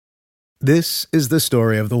This is the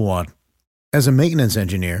story of the one. As a maintenance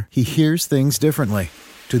engineer, he hears things differently.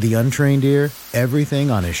 To the untrained ear,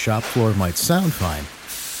 everything on his shop floor might sound fine,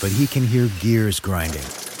 but he can hear gears grinding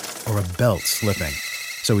or a belt slipping.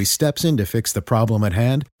 So he steps in to fix the problem at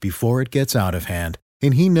hand before it gets out of hand.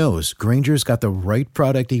 And he knows Grainger's got the right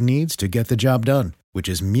product he needs to get the job done, which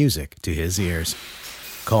is music to his ears.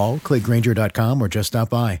 Call, click Grainger.com, or just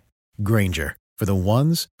stop by. Grainger, for the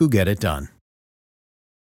ones who get it done.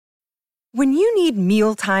 When you need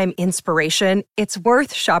mealtime inspiration, it's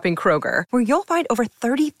worth shopping Kroger, where you'll find over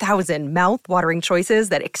 30,000 mouth-watering choices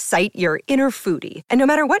that excite your inner foodie. And no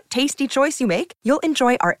matter what tasty choice you make, you'll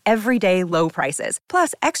enjoy our everyday low prices,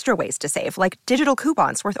 plus extra ways to save, like digital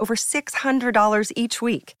coupons worth over $600 each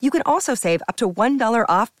week. You can also save up to $1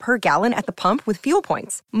 off per gallon at the pump with fuel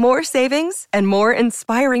points. More savings and more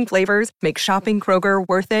inspiring flavors make shopping Kroger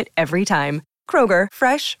worth it every time. Kroger,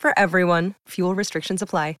 fresh for everyone. Fuel restrictions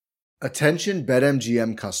apply. Attention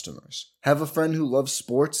BetMGM customers. Have a friend who loves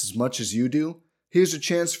sports as much as you do? Here's a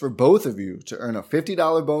chance for both of you to earn a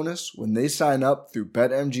 $50 bonus when they sign up through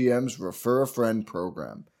BetMGM's Refer a Friend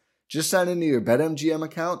program. Just sign into your BetMGM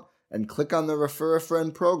account and click on the Refer a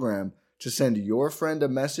Friend program to send your friend a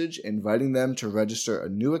message inviting them to register a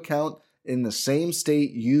new account in the same state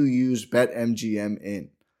you use BetMGM in.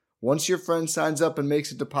 Once your friend signs up and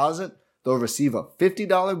makes a deposit, they'll receive a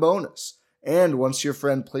 $50 bonus. And once your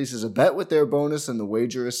friend places a bet with their bonus and the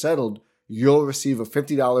wager is settled, you'll receive a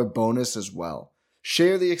 $50 bonus as well.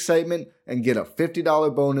 Share the excitement and get a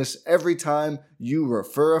 $50 bonus every time you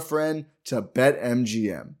refer a friend to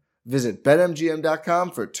BetMGM. Visit BetMGM.com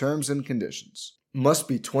for terms and conditions. Must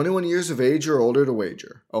be 21 years of age or older to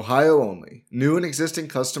wager. Ohio only. New and existing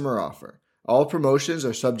customer offer. All promotions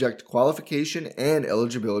are subject to qualification and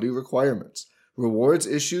eligibility requirements. Rewards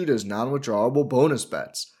issued as non-withdrawable bonus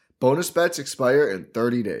bets. Bonus bets expire in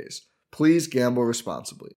 30 days. Please gamble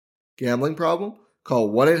responsibly. Gambling problem?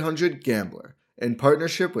 Call 1-800-GAMBLER in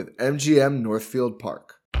partnership with MGM Northfield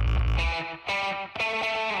Park.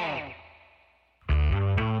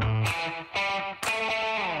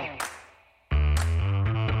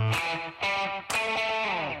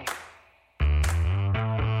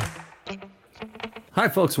 Hi,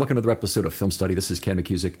 folks. Welcome to another episode of Film Study. This is Ken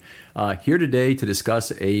McCusick, here today to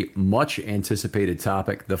discuss a much-anticipated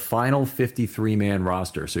topic, the final 53-man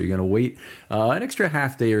roster. So you're going to wait an extra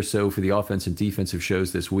half day or so for the offense and defensive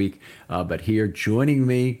shows this week. But here, joining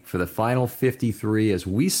me for the final 53, as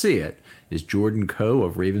we see it, is Jordan Coe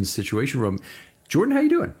of Ravens Situation Room. Jordan, how you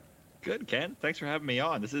doing? Good, Ken. Thanks for having me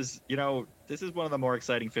on. This is one of the more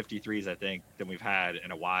exciting 53s, I think, than we've had in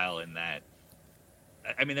a while in that.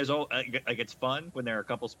 I mean, there's it's fun when there are a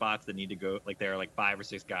couple spots that need to go, like there are like 5 or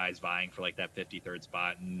 6 guys vying for like that 53rd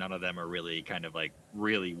spot, and none of them are really kind of like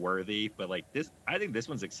really worthy. But like this, I think this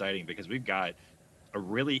one's exciting because we've got a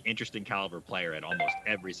really interesting caliber player at almost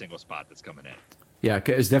every single spot that's coming in. Yeah,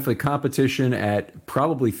 it's definitely competition at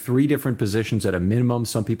probably 3 different positions at a minimum.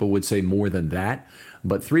 Some people would say more than that,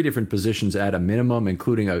 but 3 different positions at a minimum,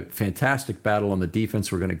 including a fantastic battle on the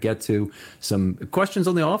defense we're going to get to. Some questions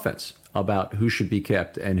on the offense about who should be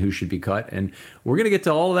kept and who should be cut. And we're going to get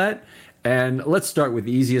to all of that. And let's start with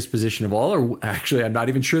the easiest position of all, or actually, I'm not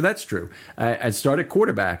even sure that's true. I'd start at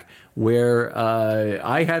quarterback, where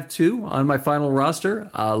I have 2 on my final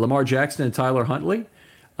roster, Lamar Jackson and Tyler Huntley.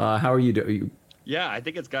 How are you doing? Yeah, I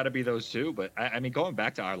think it's got to be those 2. But I mean, going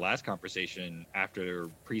back to our last conversation after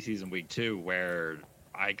preseason week 2, where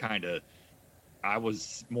I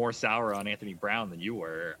was more sour on Anthony Brown than you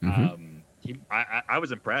were. Mm-hmm. I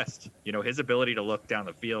was impressed. You know, his ability to look down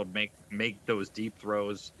the field, make those deep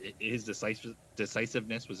throws, his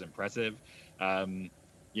decisiveness was impressive.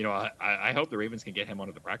 You know, I hope the Ravens can get him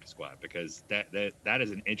onto the practice squad, because that is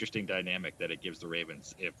an interesting dynamic that it gives the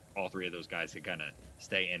Ravens if all 3 of those guys can kind of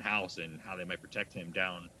stay in-house, and how they might protect him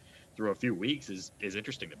down through a few weeks is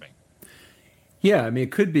interesting to me. Yeah, I mean,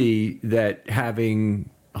 it could be that having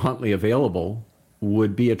Huntley available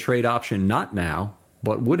would be a trade option, not now,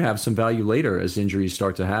 but would have some value later as injuries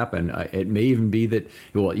start to happen. It may even be that,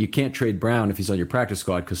 well, you can't trade Brown if he's on your practice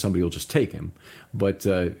squad because somebody will just take him. But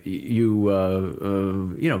you've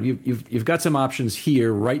got some options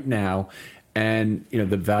here right now. And, you know,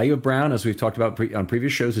 the value of Brown, as we've talked about on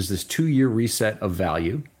previous shows, is this 2-year reset of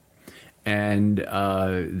value. And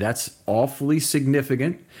that's awfully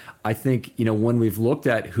significant. I think, you know, when we've looked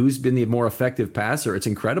at who's been the more effective passer, it's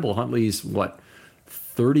incredible. Huntley's,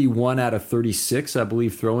 31 out of 36, I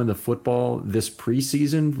believe, throwing the football this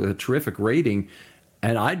preseason with a terrific rating.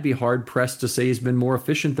 And I'd be hard-pressed to say he's been more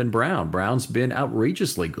efficient than Brown. Brown's been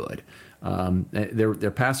outrageously good.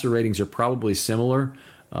 Their passer ratings are probably similar.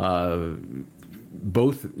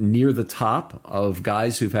 both near the top of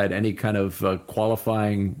guys who've had any kind of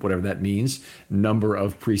qualifying, whatever that means, number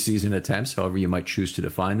of preseason attempts, however you might choose to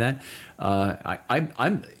define that.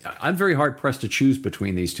 I'm very hard pressed to choose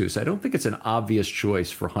between these two, so I don't think it's an obvious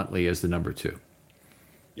choice for Huntley as the number 2.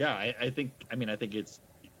 Yeah, I think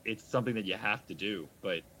it's something that you have to do,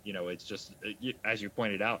 but it's just, as you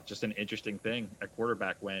pointed out, just an interesting thing at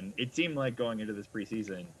quarterback when it seemed like going into this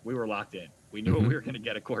preseason, we were locked in. We knew we were going to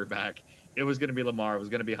get a quarterback. It was going to be Lamar. It was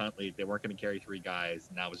going to be Huntley. They weren't going to carry 3 guys.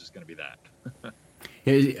 Now it was just going to be that.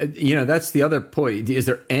 That's the other point. Is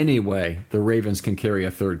there any way the Ravens can carry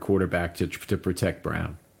a third quarterback to protect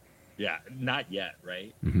Brown? Yeah, not yet,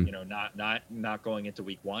 right? Not going into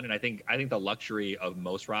week 1. And I think the luxury of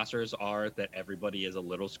most rosters are that everybody is a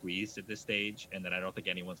little squeezed at this stage, and that I don't think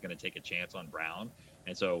anyone's going to take a chance on Brown.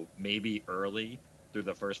 And so maybe early through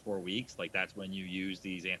the first 4 weeks, like that's when you use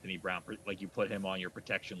these Anthony Brown, like you put him on your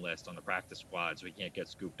protection list on the practice squad so he can't get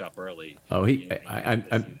scooped up early. Oh,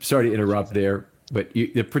 I'm sorry to interrupt there, but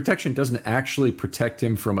the protection doesn't actually protect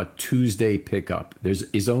him from a Tuesday pickup.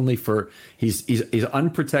 He's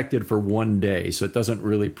unprotected for 1 day, so it doesn't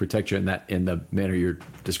really protect you in the manner you're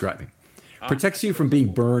describing. Protects you from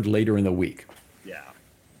being burned later in the week. Yeah.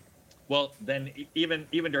 Well, then even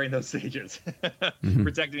during those stages,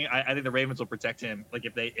 protecting, I think the Ravens will protect him. Like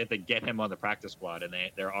if they get him on the practice squad and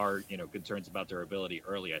there are concerns about durability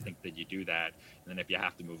early, I think that you do that. And then if you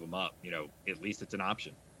have to move him up, at least it's an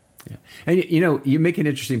option. Yeah, and you make an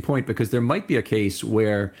interesting point because there might be a case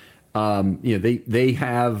where they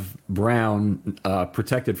have Brown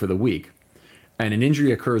protected for the week, and an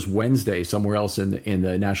injury occurs Wednesday somewhere else in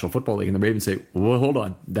the National Football League, and the Ravens say, "Well, hold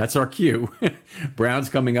on, that's our cue. Brown's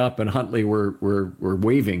coming up, and Huntley we're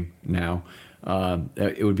waiving now."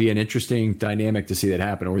 It would be an interesting dynamic to see that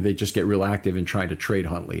happen, or they just get real active in trying to trade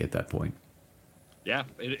Huntley at that point. Yeah,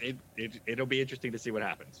 it'll be interesting to see what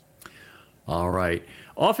happens. All right.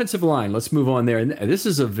 Offensive line, let's move on there. And this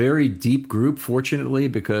is a very deep group, fortunately,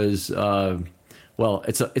 because,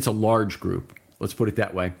 it's a large group. Let's put it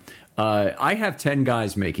that way. I have 10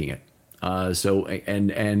 guys making it. I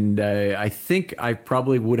think I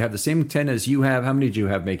probably would have the same 10 as you have. How many did you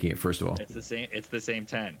have making it, first of all? It's the same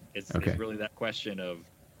 10. It's really that question of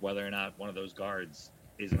whether or not one of those guards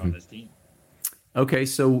is on this team. Okay,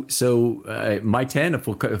 so my 10,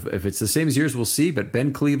 if it's the same as yours, we'll see. But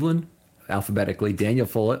Ben Cleveland, alphabetically, Daniel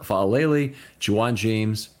Faalele, Juwan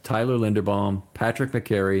James, Tyler Linderbaum, Patrick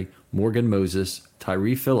McCary, Morgan Moses,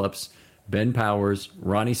 Tyree Phillips, Ben Powers,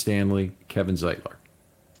 Ronnie Stanley, Kevin Zeitler.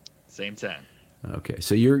 Same 10. Okay,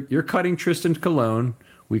 so you're cutting Tristan Colon.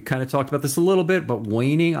 We kind of talked about this a little bit, but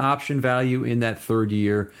waning option value in that third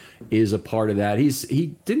year is a part of that.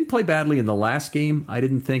 He didn't play badly in the last game, I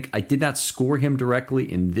didn't think. I did not score him directly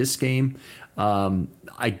in this game.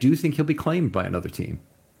 I do think he'll be claimed by another team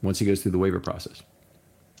once he goes through the waiver process.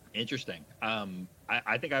 Interesting.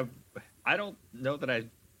 I think I don't know that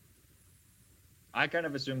I kind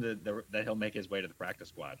of assume that he'll make his way to the practice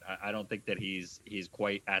squad. I don't think that he's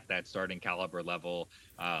quite at that starting caliber level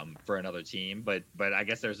for another team, but I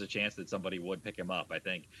guess there's a chance that somebody would pick him up. I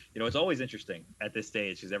think, it's always interesting at this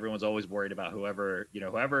stage because everyone's always worried about whoever,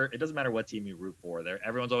 it doesn't matter what team you root for.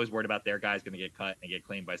 Everyone's always worried about their guy's going to get cut and get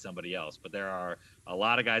claimed by somebody else, but there are a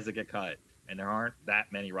lot of guys that get cut and there aren't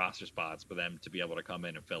that many roster spots for them to be able to come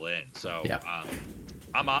in and fill in. So yeah.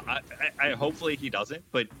 I hopefully he doesn't,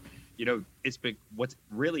 but it's been, what's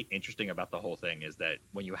really interesting about the whole thing is that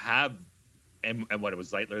when you have, and what it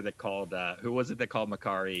was Zeitler that called, who was it that called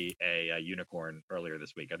Makari a unicorn earlier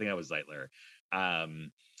this week? I think that was Zeitler.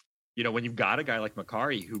 When you've got a guy like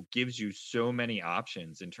Makari who gives you so many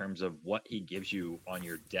options in terms of what he gives you on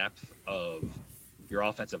your depth of your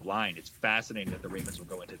offensive line, it's fascinating that the Ravens will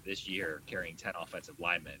go into this year carrying 10 offensive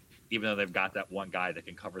linemen, even though they've got that one guy that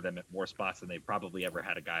can cover them at more spots than they've probably ever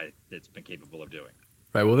had a guy that's been capable of doing.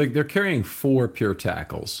 Right. Well, they're carrying 4 pure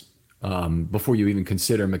tackles before you even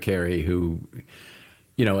consider McCary, who,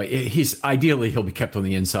 he'll be kept on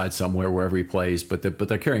the inside somewhere wherever he plays, but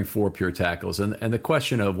they're carrying 4 pure tackles, and the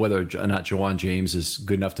question of whether or not Juwan James is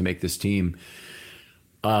good enough to make this team,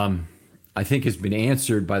 I think has been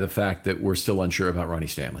answered by the fact that we're still unsure about Ronnie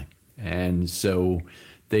Stanley, and so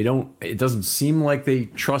it doesn't seem like they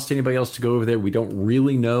trust anybody else to go over there. We don't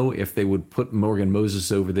really know if they would put Morgan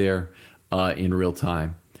Moses over there in real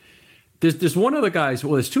time. There's one other guys.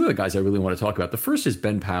 Well, there's 2 other guys I really want to talk about. The first is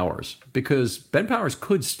Ben Powers, because Ben Powers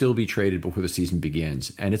could still be traded before the season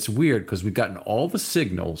begins. And it's weird because we've gotten all the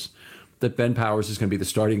signals that Ben Powers is going to be the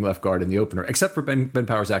starting left guard in the opener, except for Ben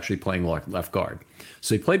Powers actually playing left guard.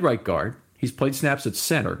 So he played right guard. He's played snaps at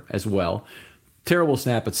center as well. Terrible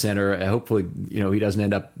snap at center. Hopefully, he doesn't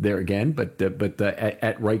end up there again. But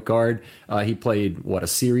at right guard, he played a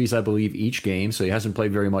series, I believe, each game, so he hasn't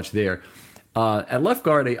played very much there. At left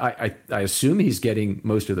guard, I assume he's getting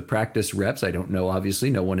most of the practice reps. I don't know. Obviously,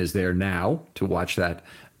 no one is there now to watch that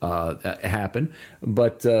happen.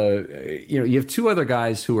 But you have two other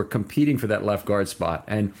guys who are competing for that left guard spot,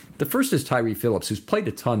 and the first is Tyree Phillips, who's played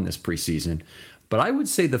a ton this preseason. But I would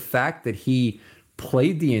say the fact that he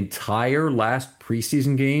played the entire last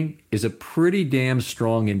preseason game is a pretty damn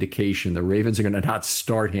strong indication the Ravens are going to not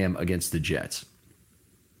start him against the Jets.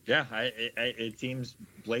 Yeah, it seems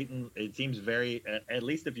blatant. It seems very, at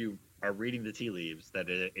least if you are reading the tea leaves, that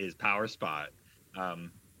it is power spot.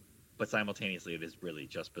 But simultaneously, it is really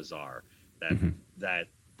just bizarre that that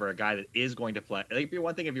for a guy that is going to play. It'd be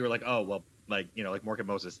one thing if you were like, oh well, like Morgan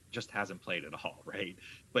Moses just hasn't played at all, right?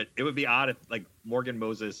 But it would be odd if Morgan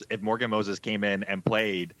Moses came in and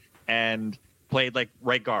played like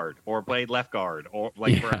right guard or played left guard or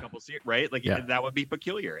for a couple series, right? That would be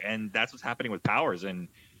peculiar, and that's what's happening with Powers. And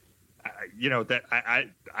that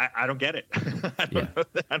I don't get it.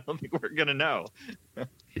 I don't think we're gonna know.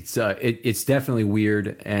 It's definitely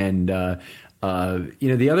weird, and the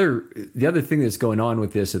other thing that's going on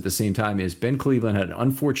with this at the same time is Ben Cleveland had an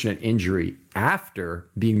unfortunate injury after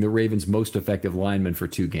being the Ravens' most effective lineman for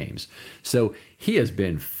 2 games. So he has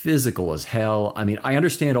been physical as hell. I mean, I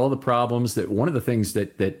understand all the problems. That one of the things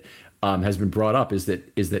that has been brought up is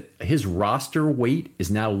that his roster weight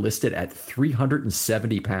is now listed at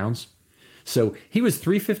 370 pounds. So he was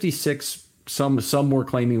 356. Some were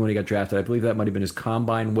claiming when he got drafted. I believe that might have been his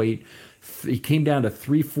combine weight. He came down to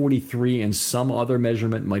 343, and some other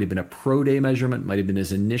measurement might have been a pro day measurement, might have been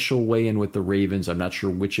his initial weigh-in with the Ravens. I'm not sure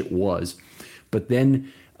which it was. But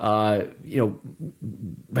then, had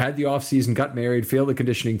the offseason, got married, failed the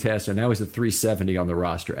conditioning test, and now he's at 370 on the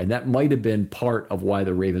roster. And that might have been part of why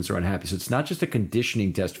the Ravens are unhappy. So it's not just a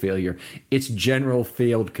conditioning test failure, it's general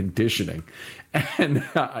failed conditioning. And,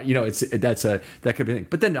 that could be a thing.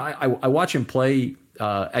 But then I watch him play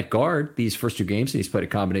at guard these first 2 games, and he's played a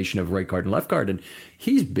combination of right guard and left guard, and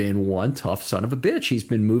he's been one tough son of a bitch. He's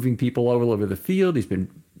been moving people all over the field. He's been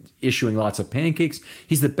issuing lots of pancakes.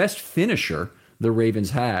 He's the best finisher the Ravens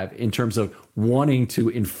have in terms of wanting to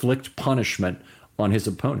inflict punishment on his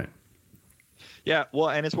opponent. Yeah, well,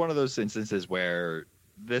 and it's one of those instances where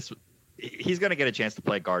he's going to get a chance to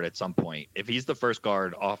play guard at some point. If he's the first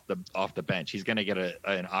guard off the bench, he's going to get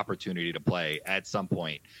an opportunity to play at some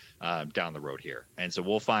point down the road here. And so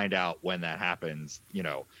we'll find out when that happens,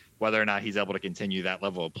 whether or not he's able to continue that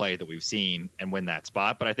level of play that we've seen and win that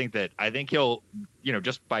spot. But I think he'll,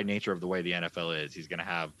 just by nature of the way the NFL is, he's going to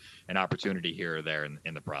have an opportunity here or there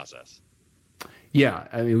in the process. Yeah,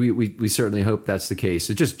 I mean, we certainly hope that's the case.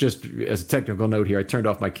 So just as a technical note here, I turned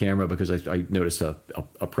off my camera because I noticed a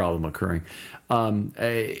problem occurring.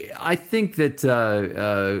 I think that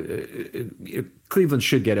Cleveland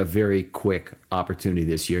should get a very quick opportunity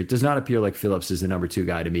this year. It does not appear like Phillips is the number 2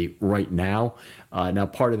 guy to me right now. Now,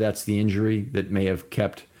 part of that's the injury that may have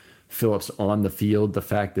kept Phillips on the field. The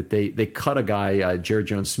fact that they cut a guy, Jared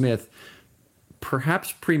Jones-Smith,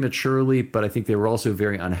 perhaps prematurely, but I think they were also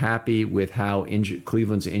very unhappy with how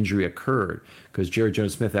Cleveland's injury occurred, because Jared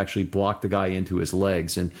Jones-Smith actually blocked the guy into his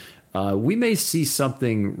legs. And we may see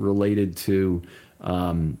something related to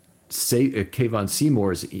Kayvon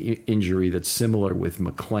Seymour's injury that's similar with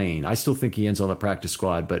McClain. I still think he ends on the practice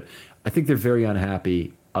squad, but I think they're very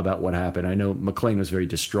unhappy about what happened. I know McClain was very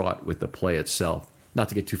distraught with the play itself. Not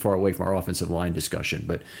to get too far away from our offensive line discussion,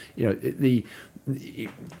 but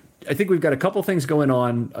I think we've got a couple things going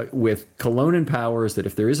on with Cologne and Powers that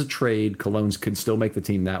if there is a trade, Cologne's can still make the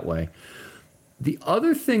team that way. The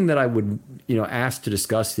other thing that I would, ask to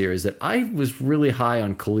discuss here is that I was really high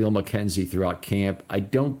on Khalil McKenzie throughout camp. I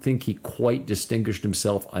don't think he quite distinguished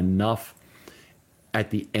himself enough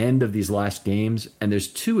at the end of these last games. And there's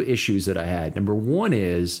 2 issues that I had. Number one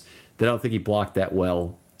is that I don't think he blocked that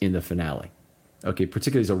well in the finale. Okay,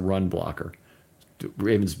 particularly as a run blocker.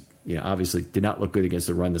 Ravens, obviously did not look good against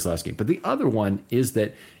the run this last game. But the other one is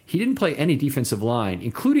that he didn't play any defensive line,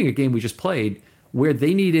 including a game we just played where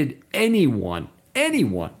they needed anyone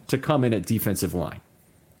to come in at defensive line.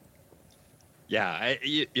 Yeah,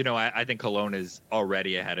 I think Cologne is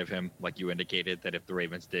already ahead of him, like you indicated, that if the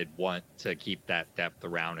Ravens did want to keep that depth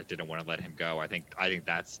around, it didn't want to let him go. I think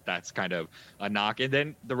that's kind of a knock. And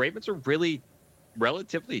then the Ravens are really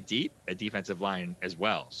relatively deep at defensive line as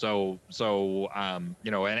well. So and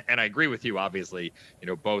I agree with you, obviously,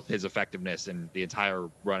 both his effectiveness and the entire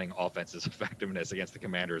running offense's effectiveness against the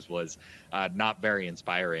Commanders was not very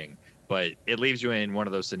inspiring. but it leaves you in one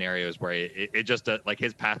of those scenarios where it just like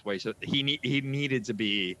his pathway. So he needed to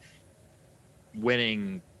be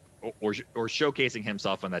winning or showcasing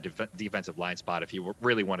himself on that defensive line spot if he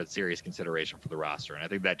really wanted serious consideration for the roster. And I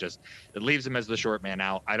think that it leaves him as the short man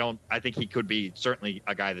out. I think he could be certainly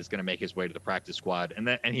a guy that's going to make his way to the practice squad,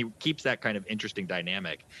 and he keeps that kind of interesting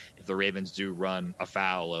dynamic if the Ravens do run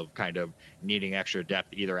afoul of kind of needing extra depth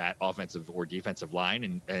either at offensive or defensive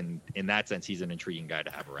line, and in that sense he's an intriguing guy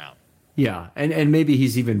to have around. Yeah, and maybe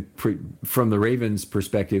he's even, from the Ravens'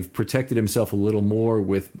 perspective, protected himself a little more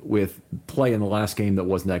with play in the last game that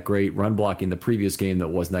wasn't that great, run blocking the previous game that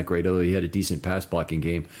wasn't that great, although he had a decent pass blocking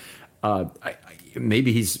game.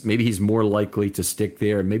 Maybe he's more likely to stick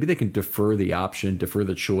there. Maybe they can defer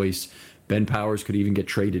the choice. Ben Powers could even get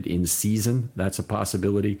traded in season. That's a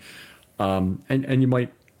possibility. And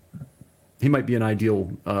he might be an ideal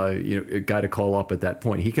guy to call up at that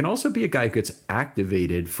point. He can also be a guy who gets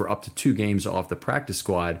activated for up to 2 games off the practice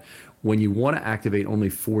squad when you want to activate only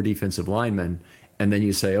 4 defensive linemen, and then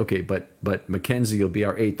you say, okay, but McKenzie will be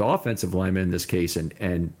our 8th offensive lineman in this case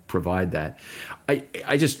and provide that.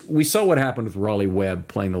 We saw what happened with Raleigh Webb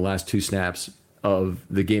playing the last 2 snaps of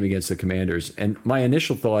the game against the Commanders, and my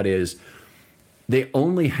initial thought is they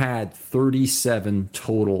only had 37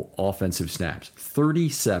 total offensive snaps.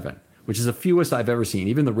 37. Which is the fewest I've ever seen.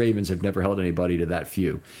 Even the Ravens have never held anybody to that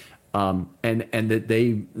few. And that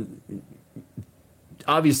they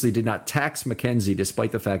obviously did not tax McKenzie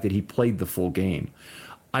despite the fact that he played the full game.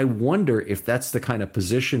 I wonder if that's the kind of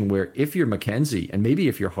position where if you're McKenzie and maybe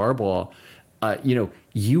if you're Harbaugh,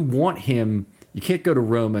 you want him. You can't go to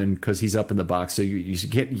Roman because he's up in the box, so you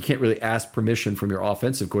can't really ask permission from your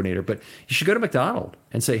offensive coordinator. But you should go to McDonald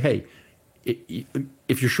and say, hey,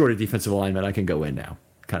 if you're short a defensive lineman, I can go in now.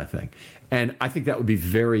 Kind of thing. And I think that would be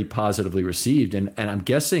very positively received. And I'm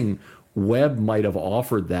guessing Webb might have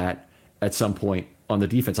offered that at some point on the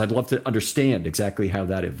defense. I'd love to understand exactly how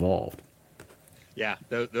that evolved. Yeah,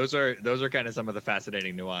 those are kind of some of the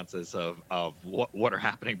fascinating nuances of what are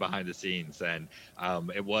happening behind the scenes, and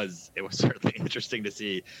it was certainly interesting to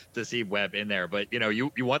see Webb in there. But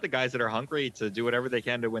you want the guys that are hungry to do whatever they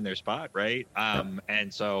can to win their spot, right?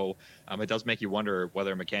 And so it does make you wonder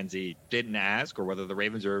whether McKenzie didn't ask or whether the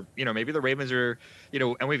Ravens are, maybe the Ravens are,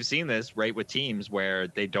 and we've seen this right with teams where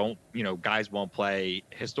they don't, guys won't play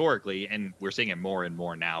historically, and we're seeing it more and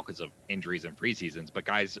more now because of injuries and preseasons. But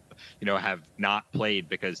guys, have not played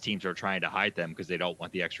because teams are trying to hide them because they don't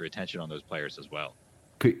want the extra attention on those players as well.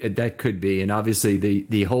 That could be. And obviously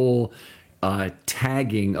the whole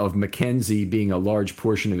tagging of McKenzie being a large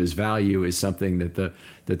portion of his value is something that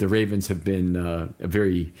the Ravens have been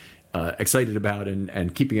very excited about,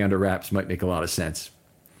 and keeping under wraps might make a lot of sense.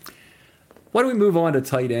 Why don't we move on to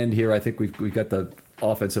tight end here? I think we've got the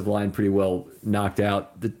offensive line pretty well knocked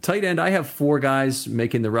out. The tight end, I have 4 guys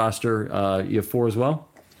making the roster. You have 4 as well?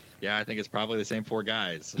 Yeah, I think it's probably the same 4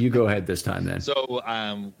 guys. You go ahead this time then. So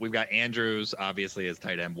we've got Andrews, obviously, as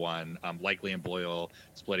tight end 1, Likely and Boyle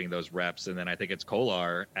splitting those reps. And then I think it's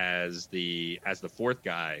Kolar as the 4th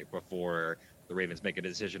guy before the Ravens make a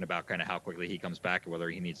decision about kind of how quickly he comes back and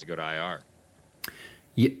whether he needs to go to IR.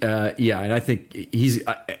 Yeah, and I think he's...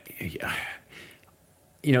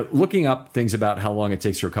 looking up things about how long it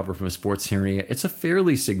takes to recover from a sports hernia, it's a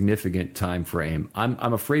fairly significant time frame.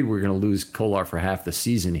 I'm afraid we're going to lose Kolar for half the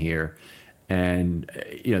season here, and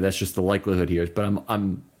that's just the likelihood here. But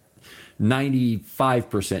I'm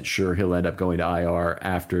 95% sure he'll end up going to IR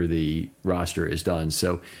after the roster is done.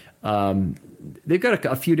 So they've got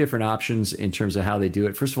a few different options in terms of how they do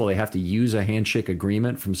it. First of all, they have to use a handshake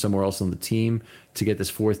agreement from somewhere else on the team to get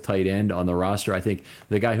this 4th tight end on the roster. I think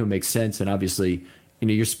the guy who makes sense, and obviously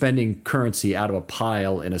you're spending currency out of a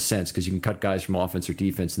pile in a sense because you can cut guys from offense or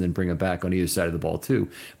defense and then bring them back on either side of the ball too.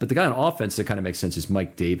 But the guy on offense that kind of makes sense is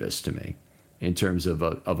Mike Davis to me in terms of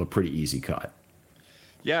a pretty easy cut.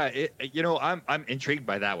 Yeah, I'm intrigued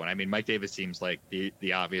by that one. I mean, Mike Davis seems like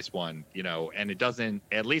the obvious one, and it doesn't,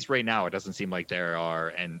 at least right now, it doesn't seem like there are,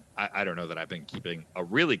 and I don't know that I've been keeping a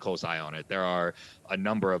really close eye on it. There are a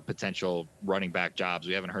number of potential running back jobs.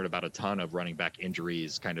 We haven't heard about a ton of running back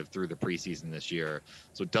injuries kind of through the preseason this year,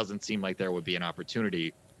 so it doesn't seem like there would be an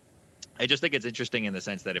opportunity. I just think it's interesting in the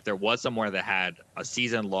sense that if there was somewhere that had a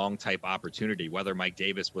season-long type opportunity, whether Mike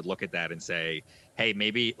Davis would look at that and say, hey,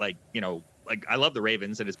 maybe like I love the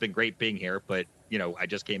Ravens and it's been great being here, but I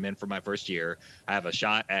just came in for my first year. I have a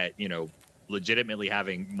shot at legitimately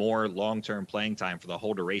having more long-term playing time for the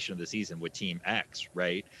whole duration of the season with Team X,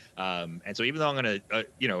 right? And so even though I'm going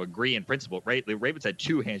to, agree in principle, right? The Ravens had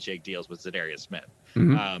 2 handshake deals with Za'Darius Smith,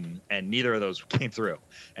 and neither of those came through.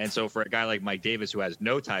 And so for a guy like Mike Davis, who has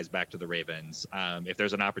no ties back to the Ravens, if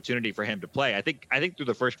there's an opportunity for him to play, I think through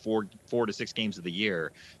the first four to six games of the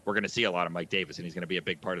year, we're going to see a lot of Mike Davis, and he's going to be a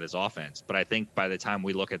big part of this offense. But I think by the time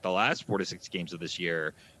we look at the last 4 to 6 games of this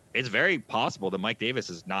year, it's very possible that Mike Davis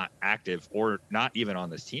is not active or not even on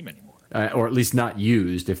this team anymore. Or at least not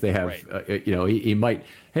used if they have, Right. He might,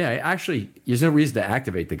 hey, actually, there's no reason to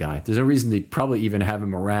activate the guy. There's no reason to probably even have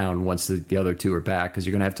him around once the other 2 are back, because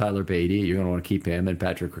you're going to have Tyler Beatty. You're going to want to keep him and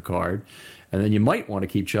Patrick Ricard. And then you might want to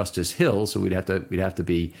keep Justice Hill. So we'd have to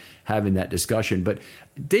be having that discussion. But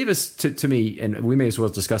Davis, to me, and we may as well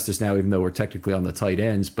discuss this now, even though we're technically on the tight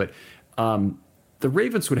ends, but the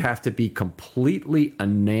Ravens would have to be completely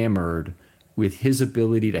enamored with his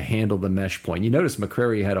ability to handle the mesh point. You notice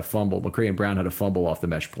McCrary and Brown had a fumble off the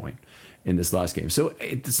mesh point in this last game. So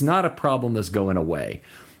it's not a problem that's going away.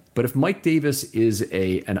 But if Mike Davis is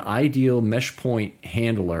an ideal mesh point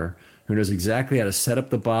handler who knows exactly how to set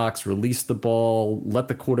up the box, release the ball, let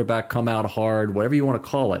the quarterback come out hard, whatever you want to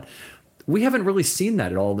call it, we haven't really seen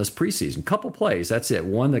that at all in this preseason. Couple plays, that's it.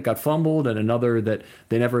 One that got fumbled and another that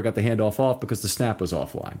they never got the handoff off because the snap was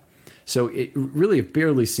offline. So it really have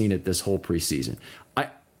barely seen it this whole preseason.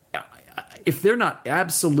 If they're not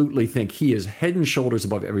absolutely think he is head and shoulders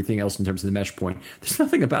above everything else in terms of the mesh point, there's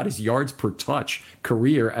nothing about his yards per touch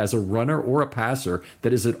career as a runner or a passer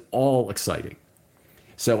that is at all exciting.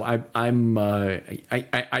 So I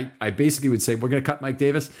basically would say we're going to cut Mike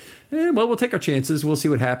Davis. Well, we'll take our chances. We'll see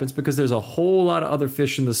what happens, because there's a whole lot of other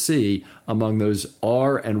fish in the sea among those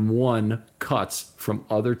R&1 cuts from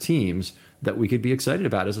other teams that we could be excited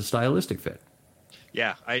about as a stylistic fit.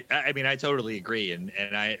 Yeah, I mean, I totally agree. And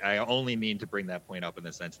I only mean to bring that point up in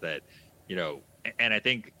the sense that, and I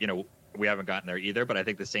think, we haven't gotten there either, but I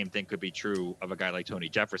think the same thing could be true of a guy like Tony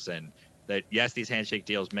Jefferson, that yes, these handshake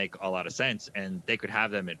deals make a lot of sense and they could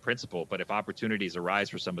have them in principle, but if opportunities arise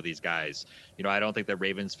for some of these guys, I don't think that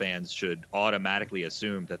Ravens fans should automatically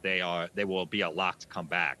assume that they will be a lock to come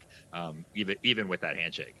back, even with that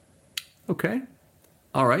handshake. Okay.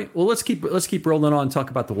 All right. Well, let's keep rolling on and talk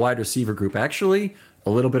about the wide receiver group. Actually, a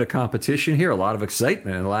little bit of competition here, a lot of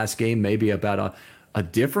excitement in the last game, maybe about a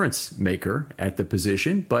difference maker at the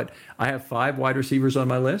position, but I have 5 wide receivers on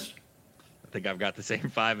my list. I think I've got the same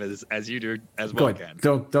 5 as you do as well, Ken.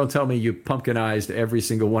 Don't tell me you pumpkinized every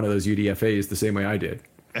single one of those UDFAs the same way I did.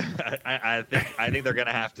 I think they're going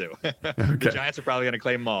to have to. Okay. The Giants are probably going to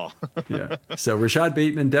claim them all. Yeah. So Rashad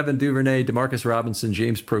Bateman, Devin Duvernay, Demarcus Robinson,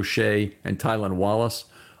 James Prochet, and Tylan Wallace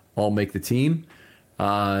all make the team.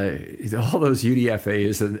 All those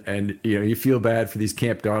UDFAs, and you feel bad for these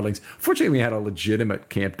camp darlings. Fortunately, we had a legitimate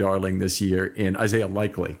camp darling this year in Isaiah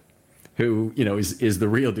Likely, who is the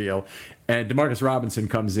real deal. And Demarcus Robinson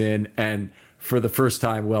comes in, and for the first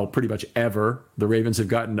time, pretty much ever, the Ravens have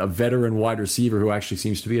gotten a veteran wide receiver who actually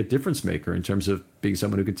seems to be a difference maker in terms of being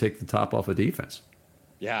someone who could take the top off of defense.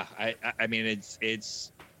 Yeah, I mean, it's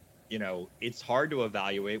hard to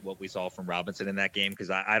evaluate what we saw from Robinson in that game,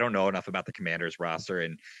 because I don't know enough about the Commanders roster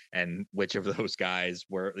and which of those guys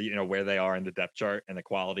were, where they are in the depth chart and the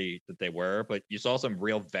quality that they were. But you saw some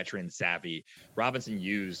real veteran savvy. Robinson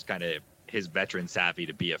used kind of his veteran savvy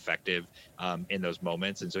to be effective in those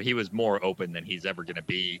moments. And so he was more open than he's ever going to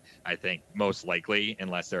be, I think, most likely,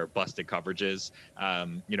 unless there are busted coverages,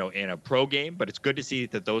 in a pro game. But it's good to see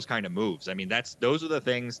that those kind of moves. I mean, those are the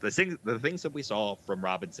things that we saw from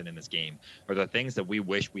Robinson in this game are the things that we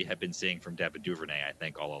wish we had been seeing from Devin Duvernay, I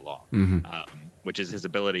think, all along, which is his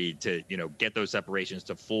ability to, get those separations,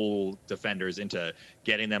 to fool defenders into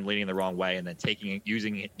getting them leading the wrong way, and then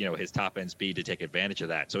using his top end speed to take advantage of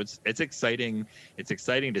that. So it's exciting. It's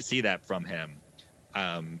exciting to see that from him.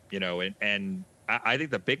 And I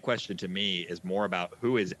think the big question to me is more about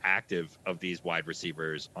who is active of these wide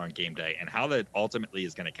receivers on game day and how that ultimately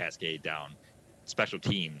is going to cascade down special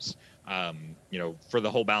teams, for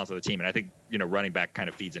the whole balance of the team. And I think, running back kind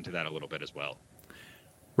of feeds into that a little bit as well.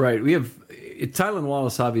 Right. We have Tylan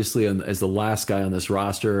Wallace, obviously, as the last guy on this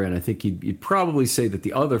roster, and I think you'd probably say that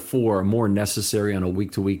the other 4 are more necessary on a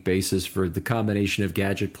week-to-week basis for the combination of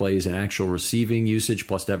gadget plays and actual receiving usage,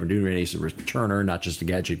 plus Devin Duvernay is a returner, not just a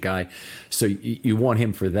gadget guy. So you want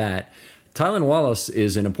him for that. Tylan Wallace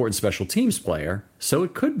is an important special teams player, so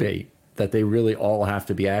it could be that they really all have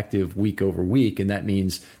to be active week over week, and that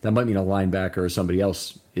might mean a linebacker or somebody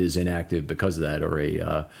else is inactive because of that, or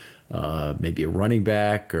maybe a running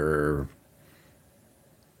back, or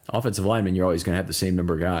offensive lineman, you're always going to have the same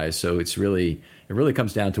number of guys. So it really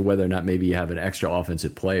comes down to whether or not maybe you have an extra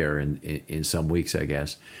offensive player in some weeks, I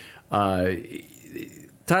guess.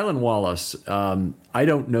 Tylan Wallace, I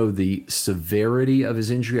don't know the severity of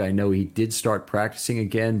his injury. I know he did start practicing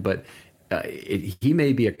again, but he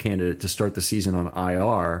may be a candidate to start the season on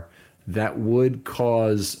IR. That would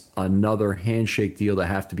cause another handshake deal to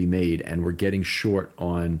have to be made, and we're getting short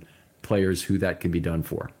on players who that can be done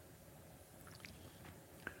for.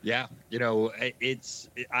 Yeah,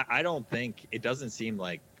 I don't think it doesn't seem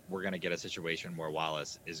like we're going to get a situation where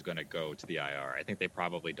Wallace is going to go to the IR. I think they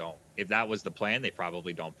probably don't. If that was the plan, they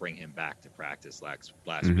probably don't bring him back to practice last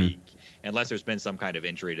week, unless there's been some kind of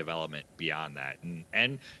injury development beyond that.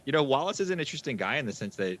 And Wallace is an interesting guy in the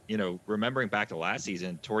sense that, remembering back to last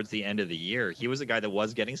season, towards the end of the year, he was a guy that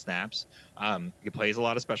was getting snaps. He plays a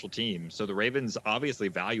lot of special teams. So the Ravens obviously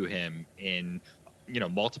value him in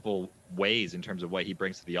multiple ways in terms of what he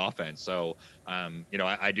brings to the offense. So,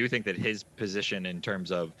 I do think that his position in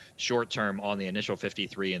terms of short term on the initial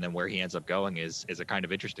 53 and then where he ends up going is a kind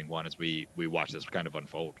of interesting one as we watch this kind of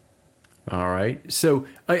unfold. All right. So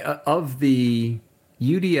of the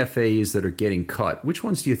UDFAs that are getting cut, which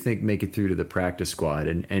ones do you think make it through to the practice squad?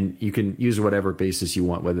 And you can use whatever basis you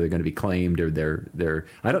want, whether they're going to be claimed or they're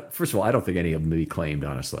first of all, I don't think any of them will be claimed,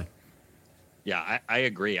 honestly. Yeah, I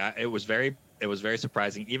agree. It was very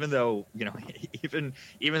surprising, even though even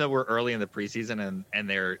though we're early in the preseason and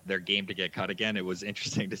their game to get cut again. It was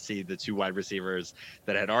interesting to see the two wide receivers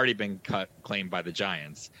that had already been claimed by the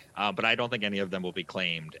Giants, but I don't think any of them will be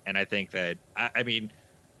claimed. And I think that I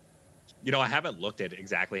haven't looked at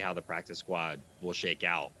exactly how the practice squad will shake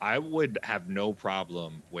out. I would have no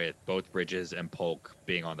problem with both Bridges and Polk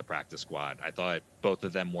being on the practice squad. I thought both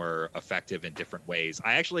of them were effective in different ways.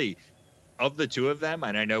 Of the two of them,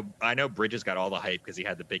 and I know Bridges got all the hype because he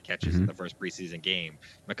had the big catches in the first preseason game.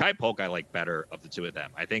 Mekhi Polk, I like better of the two of them.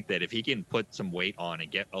 I think that if he can put some weight on and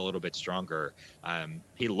get a little bit stronger,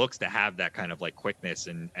 he looks to have that kind of like quickness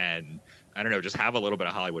and I don't know, just have a little bit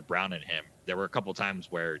of Hollywood Brown in him. There were a couple times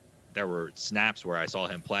where there were snaps where I saw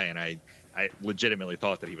him play, and I legitimately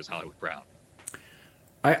thought that he was Hollywood Brown.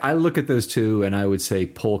 I look at those two, and I would say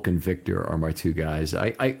Polk and Victor are my two guys.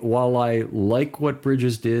 While I like what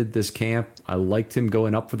Bridges did this camp, I liked him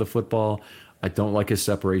going up for the football. I don't like his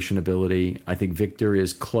separation ability. I think Victor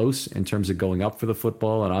is close in terms of going up for the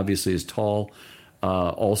football, and obviously is tall.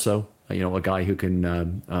 Also, a guy who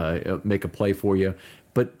can make a play for you.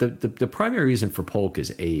 But the primary reason for Polk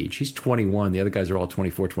is age. He's 21. The other guys are all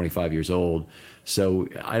 24, 25 years old. So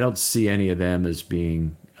I don't see any of them as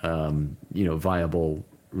being, viable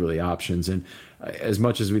really options. And as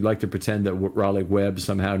much as we'd like to pretend that Raleigh Webb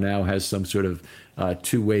somehow now has some sort of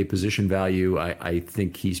two-way position value, I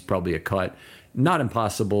think he's probably a cut. Not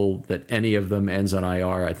impossible that any of them ends on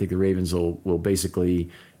IR. I think the Ravens will basically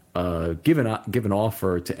give an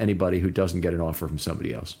offer to anybody who doesn't get an offer from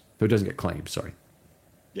somebody else, who doesn't get claimed, sorry.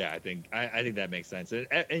 Yeah, I think that makes sense.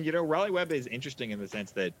 And Raleigh Webb is interesting in the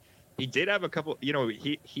sense that he did have a couple,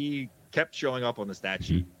 he kept showing up on the stat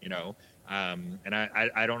sheet, and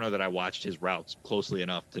I don't know that I watched his routes closely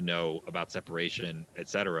enough to know about separation, et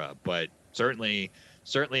cetera, but certainly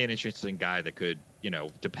an interesting guy that could,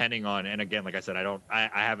 depending on, and again, like I said, I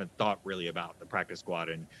haven't thought really about the practice squad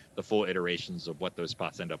and the full iterations of what those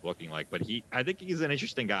spots end up looking like, but I think he's an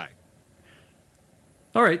interesting guy.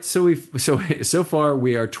 All right, so far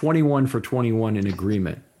we are 21 for 21 in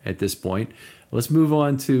agreement at this point. Let's move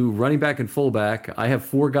on to running back and fullback. I have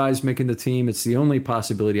 4 guys making the team. It's the only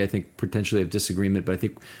possibility, I think, potentially of disagreement, but I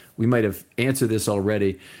think we might have answered this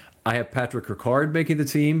already. I have Patrick Ricard making the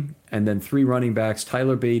team, and then 3 running backs,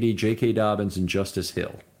 Tyler Beatty, J.K. Dobbins, and Justice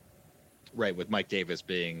Hill. Right, with Mike Davis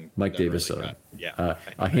being Mike Davis, a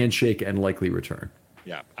handshake and likely return.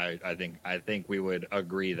 Yeah, I think we would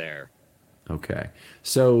agree there. Okay,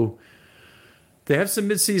 so they have some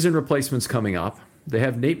midseason replacements coming up. They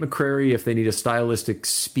have Nate McCrary if they need a stylistic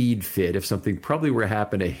speed fit. If something probably were to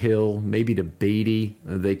happen to Hill, maybe to Beatty,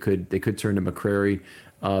 they could turn to McCrary.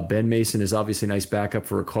 Ben Mason is obviously a nice backup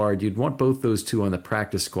for Ricard. You'd want both those two on the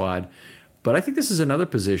practice squad. But I think this is another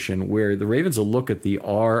position where the Ravens will look at the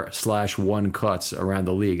R/1 cuts around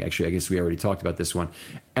the league. Actually, I guess we already talked about this one,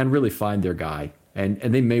 and really find their guy. And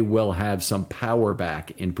they may well have some power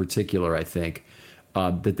back in particular, I think,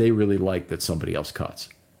 that they really like that somebody else cuts.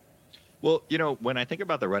 Well, when I think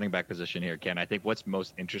about the running back position here, Ken, I think what's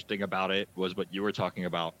most interesting about it was what you were talking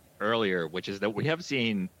about earlier, which is that we have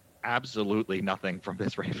seen absolutely nothing from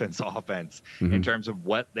this Ravens offense in terms of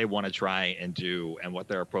what they want to try and do and what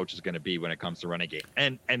their approach is going to be when it comes to running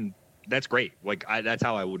game. And that's great. Like that's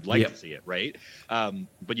how I would like to see it, right?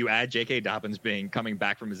 But you add J.K. Dobbins coming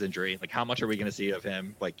back from his injury. Like, how much are we going to see of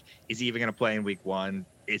him? Like, is he even going to play in week 1?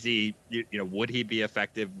 Is he, would he be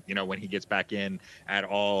effective, when he gets back in at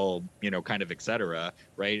all, kind of et cetera,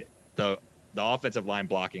 right? The offensive line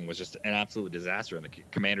blocking was just an absolute disaster in the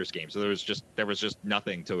Commanders game. So there was just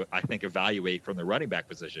nothing to, I think, evaluate from the running back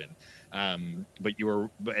position. But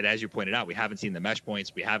as you pointed out, we haven't seen the mesh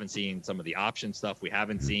points. We haven't seen some of the option stuff. We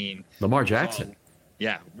haven't seen Lamar Jackson.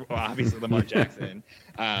 Yeah, obviously Lamar Jackson.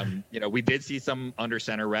 We did see some under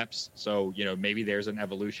center reps. So, maybe there's an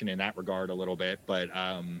evolution in that regard a little bit, but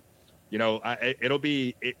the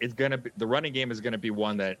running game is going to be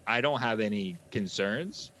one that I don't have any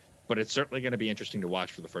concerns, but it's certainly going to be interesting to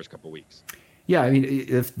watch for the first couple of weeks. Yeah, I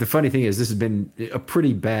mean, the funny thing is this has been a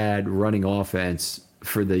pretty bad running offense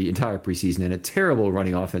for the entire preseason and a terrible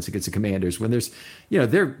running offense against the Commanders when there's,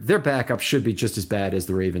 their backups should be just as bad as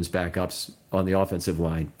the Ravens' backups on the offensive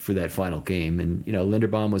line for that final game. And,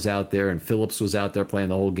 Linderbaum was out there and Phillips was out there playing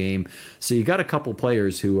the whole game. So you got a couple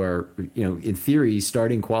players who are, in theory,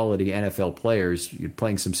 starting quality NFL players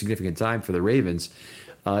playing some significant time for the Ravens.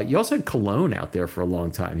 You also had Cologne out there for a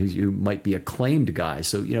long time, who might be a claimed guy.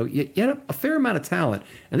 So, you had a fair amount of talent,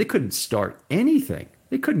 and they couldn't start anything.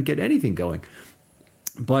 They couldn't get anything going.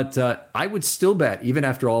 But I would still bet, even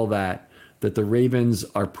after all that the Ravens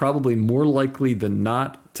are probably more likely than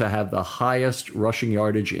not to have the highest rushing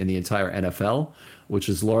yardage in the entire NFL, which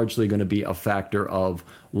is largely going to be a factor of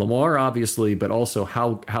Lamar, obviously, but also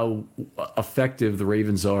how effective the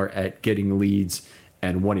Ravens are at getting leads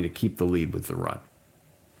and wanting to keep the lead with the run.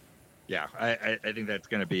 Yeah, I think that's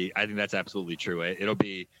going to be – I think that's absolutely true. It'll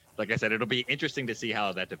be – like I said, it'll be interesting to see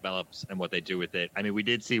how that develops and what they do with it. I mean, we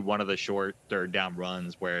did see one of the short third down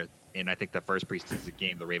runs where in, I think, the first preseason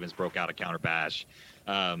game, the Ravens broke out a counter bash.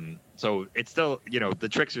 So it's still – the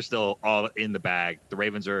tricks are still all in the bag. The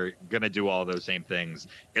Ravens are going to do all those same things.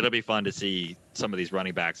 It'll be fun to see some of these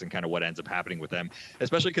running backs and kind of what ends up happening with them,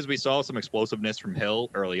 especially because we saw some explosiveness from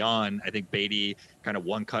Hill early on. I think Beatty kind of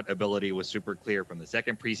one-cut ability was super clear from the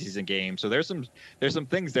second preseason game. So there's some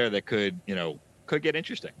things there that could get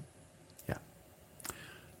interesting. Yeah.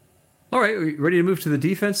 All right, are we ready to move to the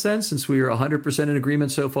defense then, since we are 100% in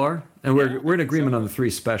agreement so far? And we're in agreement on the three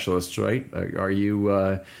specialists, right? Are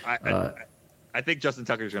you I think Justin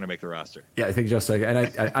Tucker is going to make the roster. Yeah, I think Justin,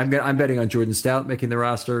 and I'm betting on Jordan Stout making the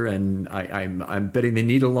roster, and I'm betting they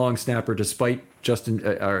need a long snapper despite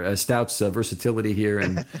Stout's versatility here,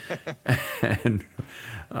 and and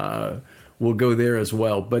we'll go there as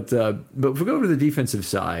well. But if we go to the defensive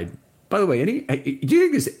side, by the way, do you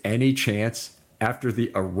think there's any chance after the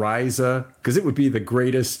Ariza, because it would be the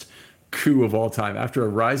greatest coup of all time after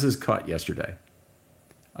Ariza's cut yesterday,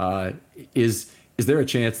 is there a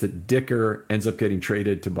chance that Dicker ends up getting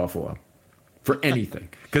traded to Buffalo for anything?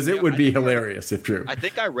 Because it would be hilarious if true. I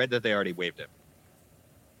think I read that they already waived him.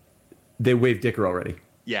 They waived Dicker already?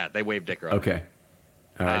 Yeah, they waived Dicker already. Okay.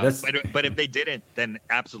 But if they didn't, then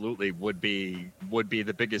absolutely would be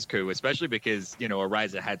the biggest coup, especially because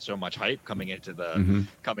Ariza had so much hype coming into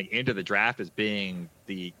the draft as being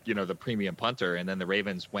the the premium punter, and then the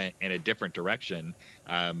Ravens went in a different direction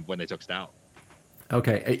when they took Stout.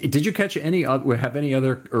 Okay. Did you catch have any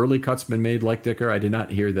other early cuts been made like Dicker? I did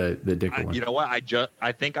not hear the Dicker one. You know what?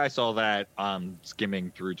 I think I saw that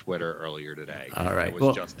skimming through Twitter earlier today. All right. It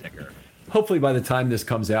was just Dicker. Hopefully by the time this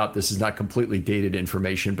comes out, this is not completely dated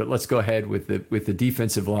information, but let's go ahead with the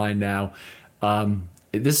defensive line now.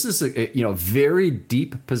 This is a very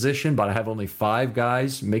deep position, but I have only 5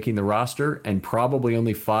 guys making the roster and probably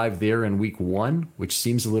only 5 there in week 1, which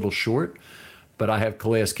seems a little short. But I have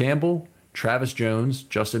Calais Campbell, Travis Jones,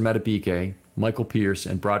 Justin Madubuike, Michael Pierce,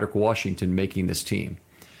 and Broderick Washington making this team.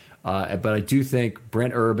 But I do think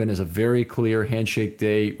Brent Urban is a very clear handshake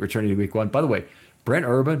day returning to week 1. By the way, Brent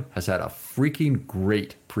Urban has had a freaking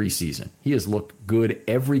great preseason. He has looked good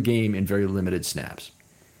every game in very limited snaps.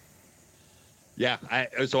 Yeah,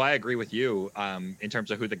 so I agree with you in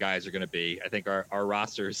terms of who the guys are going to be. I think our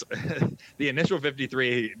rosters, the initial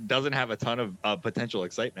 53 doesn't have a ton of potential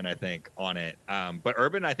excitement, I think, on it. But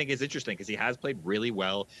Urban, I think, is interesting because he has played really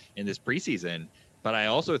well in this preseason. But I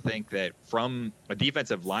also think that from a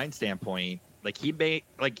defensive line standpoint,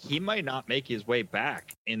 he might not make his way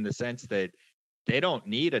back in the sense that they don't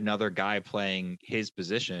need another guy playing his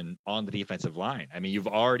position on the defensive line. I mean,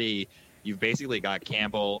 you've basically got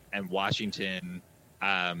Campbell and Washington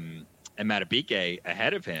and Madubuike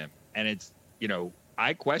ahead of him. And it's,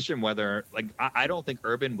 I question whether, I don't think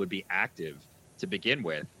Urban would be active to begin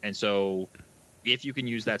with. And so if you can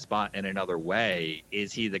use that spot in another way,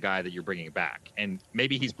 is he the guy that you're bringing back? And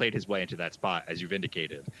maybe he's played his way into that spot, as you've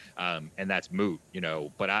indicated, and that's moot,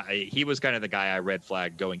 But he was kind of the guy I red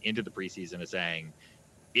flagged going into the preseason as saying,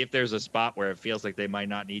 if there's a spot where it feels like they might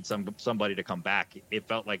not need somebody to come back, it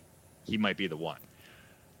felt like he might be the one.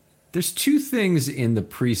 There's two things in the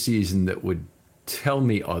preseason that would tell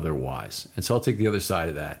me otherwise, and so I'll take the other side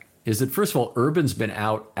of that. Is that, first of all, Urban's been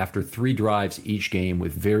out after 3 drives each game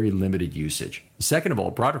with very limited usage. Second of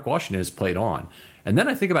all, Broderick Washington has played on. And then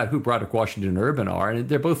I think about who Broderick Washington and Urban are, and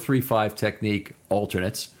they're both 3-5 technique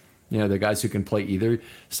alternates. They're guys who can play either.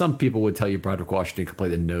 Some people would tell you Broderick Washington can play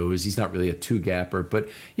the nose. He's not really a 2-gapper. But,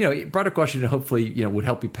 Broderick Washington hopefully, would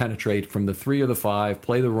help you penetrate from the 3 or the 5,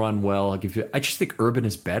 play the run well. I just think Urban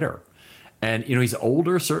is better. And, he's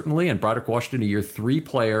older, certainly, and Broderick Washington, a year 3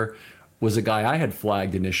 player, was a guy I had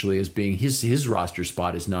flagged initially as being his roster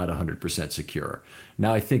spot is not 100% secure.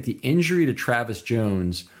 Now, I think the injury to Travis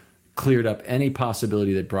Jones cleared up any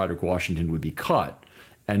possibility that Broderick Washington would be cut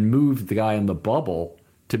and moved the guy on the bubble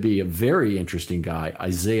to be a very interesting guy,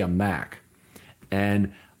 Isaiah Mack.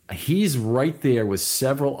 And he's right there with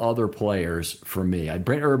several other players for me.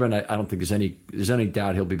 Brent Urban, I don't think there's any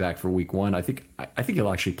doubt he'll be back for week 1. I think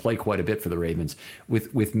he'll actually play quite a bit for the Ravens.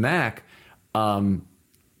 With Mack,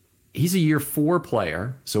 he's a year 4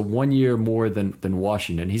 player, so 1 year more than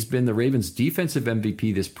Washington. He's been the Ravens' defensive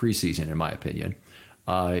MVP this preseason, in my opinion.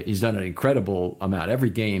 He's done an incredible amount. Every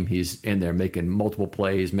game he's in there making multiple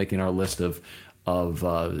plays, making our list of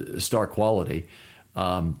star quality.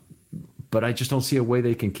 But I just don't see a way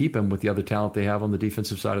they can keep him with the other talent they have on the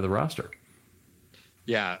defensive side of the roster.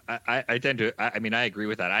 Yeah, I tend to. I mean, I agree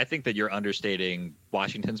with that. I think that you're understating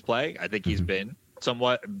Washington's play. I think he's been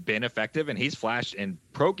effective, and he's flashed in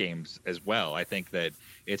pro games as well. I think that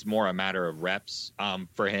it's more a matter of reps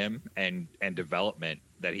for him and development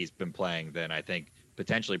that he's been playing than I think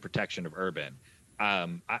potentially protection of Urban.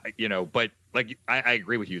 But like I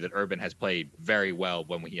agree with you that Urban has played very well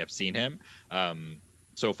when we have seen him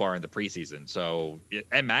so far in the preseason. So,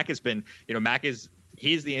 and Mack has been,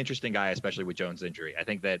 he's the interesting guy, especially with Jones' injury. I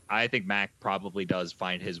think Mack probably does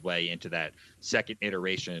find his way into that second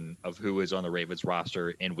iteration of who is on the Ravens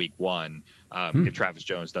roster in week 1 if Travis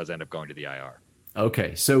Jones does end up going to the IR.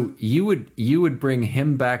 Okay, so you would bring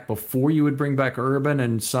him back before you would bring back Urban,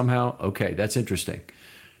 and somehow, okay, that's interesting.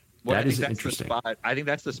 Well, that is interesting. I think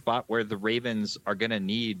that's the spot where the Ravens are going to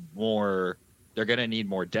need more. They're going to need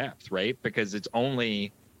more depth, right? Because it's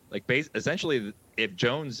only essentially if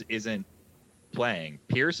Jones isn't playing,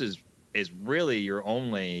 Pierce is really your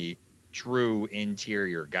only true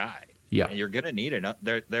interior guy. Yeah, and you're going to need enough.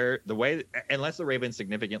 They're the way, unless the Ravens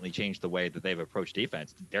significantly change the way that they've approached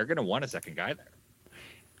defense, they're going to want a second guy there.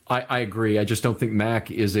 I agree. I just don't think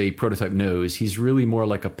Mack is a prototype nose. He's really more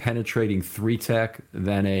like a penetrating 3-tech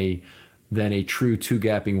than a true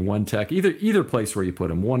 2-gapping 1-tech. Either place where you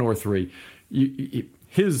put him, 1 or 3.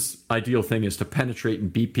 His ideal thing is to penetrate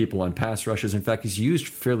and beat people on pass rushes. In fact, he's used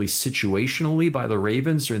fairly situationally by the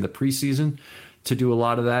Ravens during the preseason to do a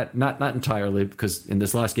lot of that. Not entirely, because in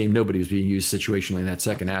this last game, nobody was being used situationally in that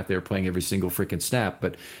second half. They were playing every single freaking snap.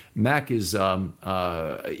 But Mack is,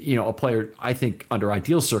 a player, I think, under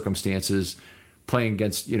ideal circumstances, playing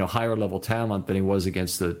against, higher level talent than he was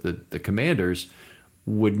against the Commanders,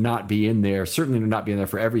 would not be in there, certainly would not be in there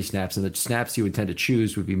for every snaps. And the snaps he would tend to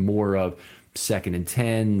choose would be more of 2nd and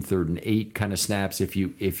 10, 3rd and 8 kind of snaps if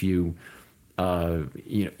you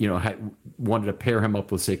wanted to pair him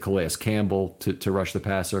up with, say, Calais Campbell to rush the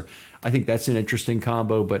passer. I think that's an interesting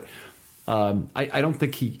combo, but I don't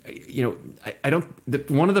think he,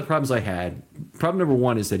 one of the problems I had, problem number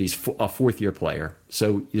 1 is that he's a 4th-year player,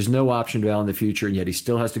 so there's no option value in the future, and yet he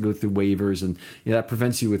still has to go through waivers, and that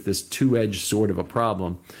prevents you with this 2-edged sort of a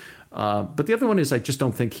problem. But the other one is I just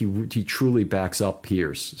don't think he truly backs up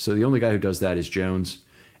Pierce. So the only guy who does that is Jones.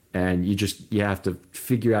 And you have to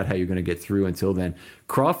figure out how you're going to get through until then.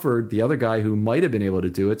 Crawford, the other guy who might have been able to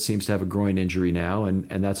do it, seems to have a groin injury now, and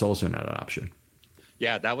that's also not an option.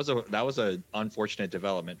 Yeah, that was a unfortunate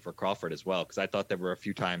development for Crawford as well, because I thought there were a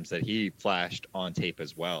few times that he flashed on tape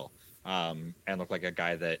as well, and looked like a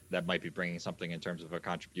guy that might be bringing something in terms of a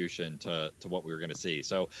contribution to what we were going to see.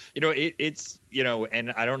 So it's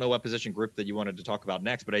and I don't know what position group that you wanted to talk about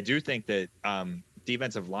next, but I do think that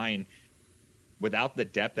defensive line, without the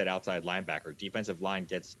depth at outside linebacker, defensive line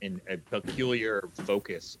gets in a peculiar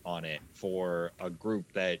focus on it for a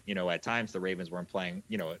group that, at times the Ravens weren't playing,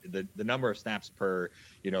 the number of snaps per,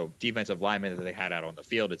 defensive lineman that they had out on the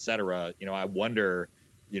field, et cetera. I wonder,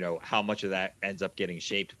 how much of that ends up getting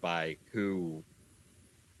shaped by who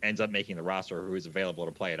ends up making the roster or who is available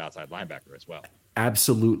to play at outside linebacker as well.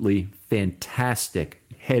 absolutely fantastic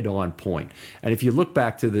head-on point. And if you look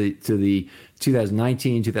back to the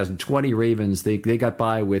 2019, 2020 Ravens, they got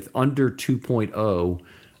by with under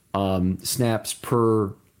 2.0 snaps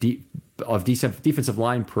per defensive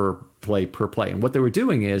line per play. And what they were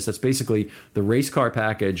doing is that's basically the race car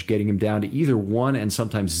package getting him down to either one and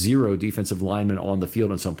sometimes zero defensive linemen on the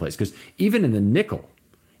field in some place. Because even in the nickel,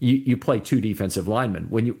 you play two defensive linemen.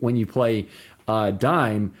 When you play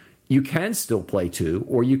dime, you can still play two,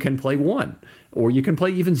 or you can play one, or you can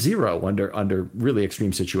play even zero under really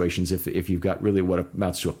extreme situations if you've got really what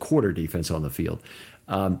amounts to a quarter defense on the field.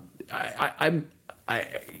 I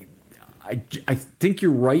think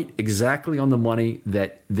you're right exactly on the money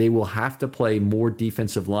that they will have to play more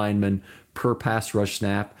defensive linemen per pass rush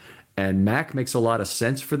snap, and Mack makes a lot of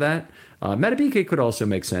sense for that. Madubuike could also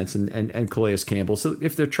make sense, and Calais Campbell. So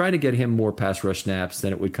if they're trying to get him more pass rush snaps,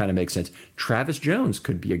 then it would kind of make sense. Travis Jones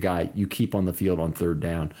could be a guy you keep on the field on third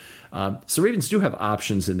down. So Ravens do have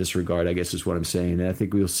options in this regard, I guess is what I'm saying. And I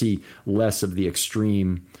think we'll see less of the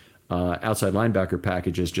extreme outside linebacker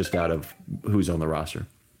packages just out of who's on the roster.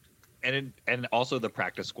 And also the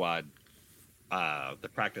practice squad upgrades,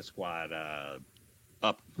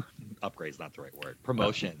 not the right word,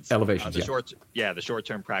 promotions, elevations, the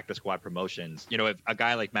short-term practice squad promotions. You know, if a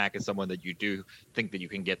guy like Mack is someone that you do think that you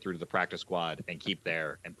can get through to the practice squad and keep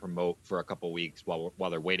there and promote for a couple weeks while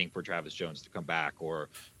they're waiting for Travis Jones to come back or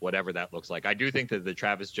whatever that looks like. I do think that the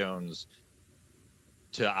Travis Jones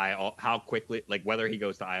to IR, how quickly, like whether he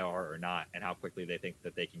goes to IR or not, and how quickly they think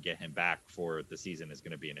that they can get him back for the season is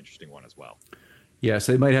going to be an interesting one as well. Yeah,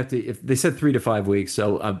 so they might have to. If they said 3 to 5 weeks,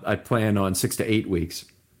 so I plan on 6 to 8 weeks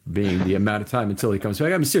being the amount of time until he comes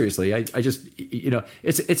back. I mean, seriously, I just, you know,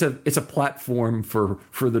 it's a platform for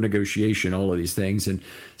further negotiation. All of these things, and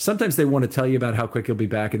sometimes they want to tell you about how quick he'll be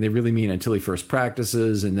back, and they really mean until he first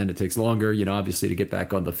practices, and then it takes longer, you know, obviously to get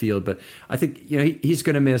back on the field. But I think, you know, he's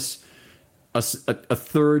going to miss a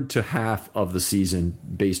third to half of the season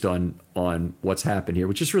based on what's happened here,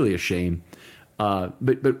 which is really a shame.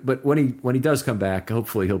 But when he does come back,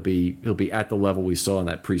 hopefully he'll be at the level we saw in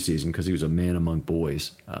that preseason, because he was a man among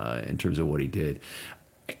boys in terms of what he did.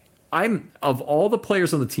 I'm of all the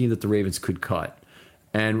players on the team that the Ravens could cut,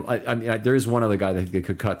 and I mean there is one other guy that they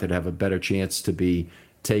could cut that have a better chance to be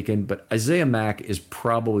taken, but Isaiah Mack is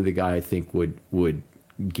probably the guy I think would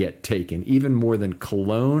get taken, even more than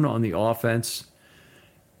Cologne on the offense.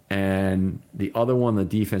 And the other one on the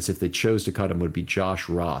defense, if they chose to cut him, would be Josh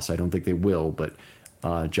Ross. I don't think they will, but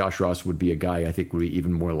Josh Ross would be a guy I think would be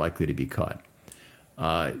even more likely to be cut.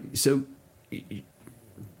 So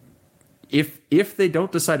if they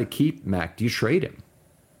don't decide to keep Mack, do you trade him?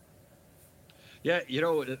 Yeah, you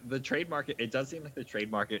know, the trade market, it does seem like the trade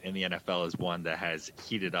market in the NFL is one that has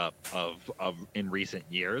heated up of in recent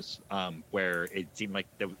years, where it seemed like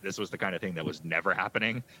this was the kind of thing that was never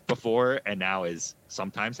happening before and now is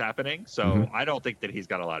sometimes happening. So I don't think that he's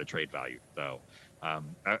got a lot of trade value, though.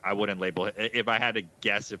 I wouldn't label it. If I had to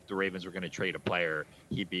guess if the Ravens were going to trade a player,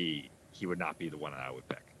 he would not be the one that I would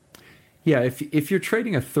pick. Yeah, if you're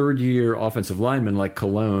trading a third-year offensive lineman like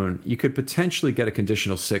Cologne, you could potentially get a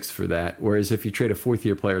conditional sixth for that. Whereas if you trade a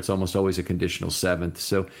fourth-year player, it's almost always a conditional seventh.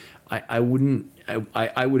 So I would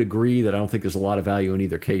agree that I don't think there's a lot of value in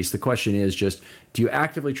either case. The question is just, do you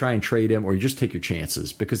actively try and trade him, or you just take your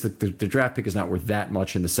chances? Because the draft pick is not worth that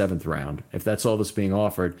much in the 7th round. If that's all that's being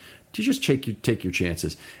offered, do you just take your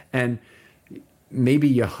chances? And maybe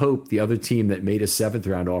you hope the other team that made a 7th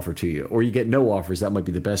round offer to you, or you get no offers. That might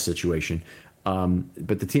be the best situation.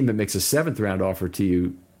 But the team that makes a 7th round offer to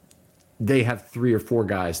you, they have 3 or 4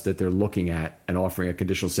 guys that they're looking at and offering a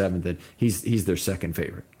conditional 7th, and he's their second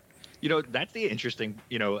favorite. You know, that's the interesting,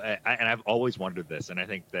 you know, and I've always wondered this, and I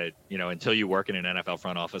think that, you know, until you work in an NFL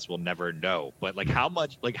front office, we'll never know. But how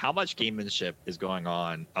much gamemanship is going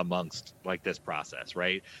on amongst like this process,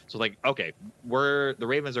 right? So like, okay, the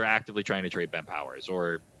Ravens are actively trying to trade Ben Powers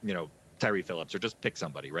or, you know, Tyree Phillips, or just pick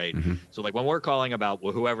somebody, right? Mm-hmm. So like when we're calling about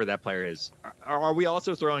whoever that player is, are we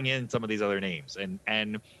also throwing in some of these other names?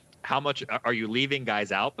 And how much are you leaving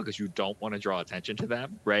guys out because you don't want to draw attention to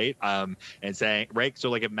them, right? And saying, right,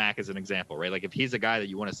 so like if Mack is an example, right? Like if he's a guy that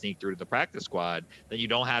you want to sneak through to the practice squad, then you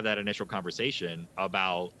don't have that initial conversation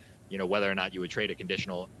about, you know, whether or not you would trade a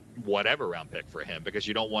conditional whatever round pick for him, because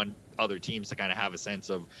you don't want other teams to kind of have a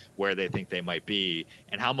sense of where they think they might be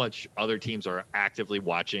and how much other teams are actively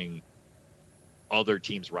watching other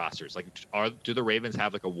teams' rosters. Like, do the Ravens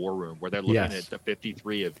have like a war room where they're looking at the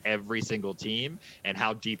 53 of every single team, and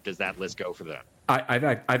how deep does that list go for them?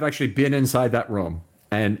 I've actually been inside that room,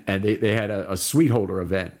 and they had a suite holder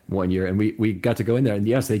event one year, and we got to go in there. And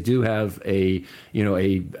yes, they do have a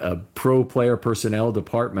pro player personnel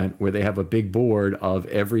department where they have a big board of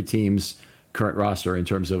every team's current roster in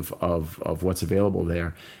terms of what's available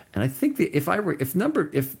there. And I think if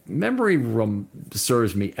memory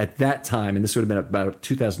serves me at that time, and this would have been about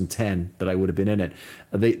 2010 that I would have been in it,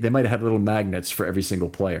 they might have had little magnets for every single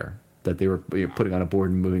player that they were putting on a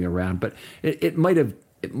board and moving around. But it might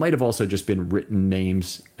have also just been written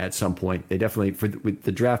names at some point. They definitely, with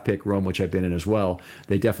the draft pick room, which I've been in as well,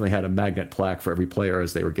 they definitely had a magnet plaque for every player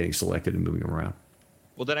as they were getting selected and moving around.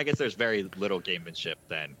 Well, then I guess there's very little gamemanship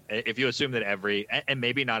then. If you assume that and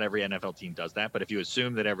maybe not every NFL team does that, but if you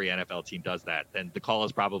assume that every NFL team does that, then the call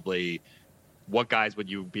is probably, what guys would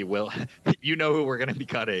you be willing, who we're going to be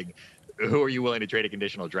cutting, who are you willing to trade a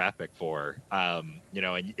conditional draft pick for? And you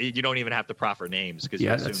don't even have to proffer names because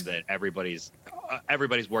you assume that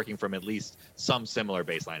everybody's working from at least some similar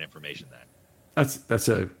baseline information then. That's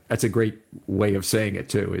a great way of saying it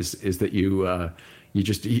too, is that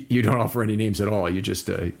you don't offer any names at all. You just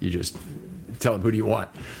tell them who do you want.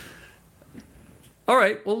 All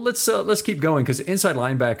right, well let's keep going, because inside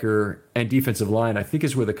linebacker and defensive line I think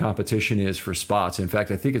is where the competition is for spots. In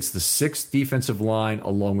fact, I think it's the 6th defensive line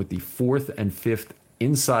along with the 4th and 5th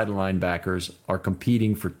inside linebackers are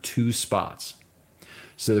competing for 2 spots.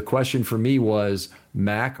 So the question for me was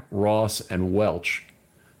Mack, Ross, and Welch.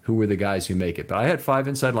 Who were the guys who make it? But I had 5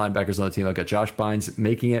 inside linebackers on the team. I got Josh Bynes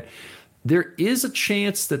making it. There is a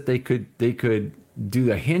chance that they could do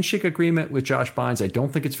the handshake agreement with Josh Bynes. I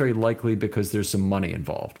don't think it's very likely because there's some money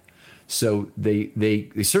involved. So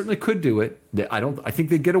they certainly could do it. I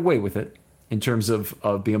think they'd get away with it in terms of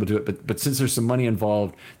being able to do it. But since there's some money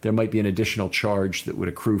involved, there might be an additional charge that would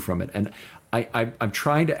accrue from it. And I'm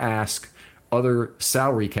trying to ask other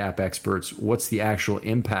salary cap experts, what's the actual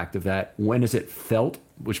impact of that? When is it felt,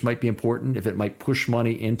 which might be important, if it might push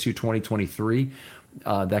money into 2023.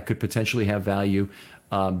 That could potentially have value,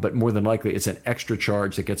 but more than likely, it's an extra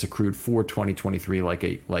charge that gets accrued for 2023, like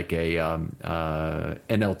a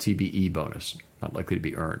NLTBE bonus, not likely to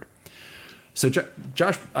be earned. So,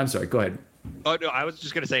 Josh, I'm sorry. Go ahead. Oh no, I was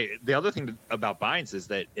just going to say the other thing about Bynes is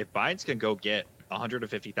that if Bynes can go get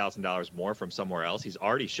 $150,000 more from somewhere else, he's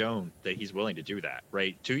already shown that he's willing to do that,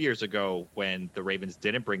 right? 2 years ago, when the Ravens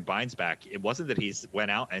didn't bring Bynes back, it wasn't that he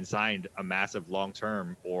went out and signed a massive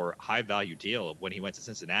long-term or high-value deal when he went to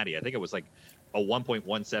Cincinnati. I think it was like a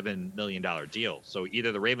 $1.17 million deal. So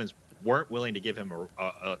either the Ravens weren't willing to give him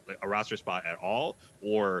a roster spot at all,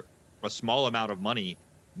 or a small amount of money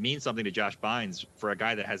means something to Josh Bynes for a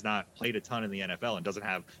guy that has not played a ton in the NFL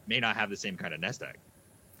and may not have the same kind of nest egg.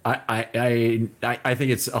 I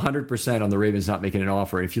think it's 100% on the Ravens not making an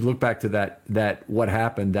offer. If you look back to that what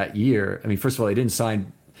happened that year, I mean, first of all, they didn't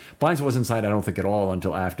sign. Bynes wasn't signed, I don't think, at all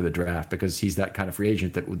until after the draft, because he's that kind of free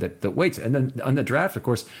agent that waits. And then on the draft, of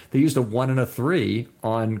course, they used a 1 and a 3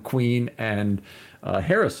 on Queen and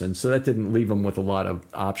Harrison, so that didn't leave them with a lot of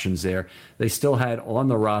options there. They still had on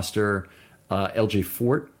the roster LJ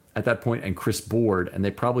Fort at that point and Chris Board, and they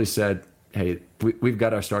probably said, hey, we've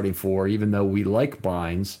got our starting 4. Even though we like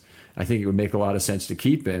Bynes, I think it would make a lot of sense to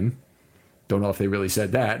keep him. Don't know if they really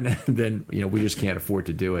said that. Then we just can't afford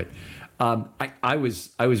to do it. I was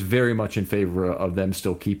very much in favor of them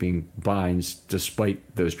still keeping Bynes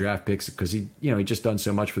despite those draft picks, because he just done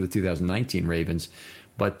so much for the 2019 Ravens.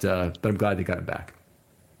 But I'm glad they got him back.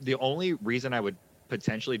 The only reason I would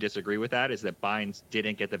potentially disagree with that is that Bynes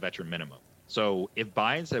didn't get the veteran minimum. So if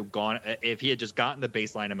Bynes if he had just gotten the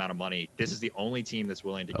baseline amount of money, this is the only team that's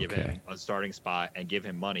willing to give him a starting spot and give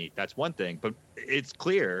him money. That's one thing, but it's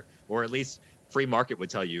clear, or at least free market would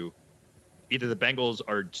tell you, either the Bengals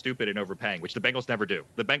are stupid and overpaying, which the Bengals never do.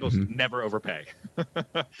 The Bengals never overpay.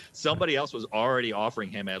 Somebody else was already offering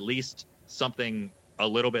him at least something a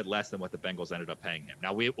little bit less than what the Bengals ended up paying him.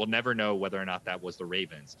 Now, we will never know whether or not that was the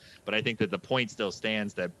Ravens, but I think that the point still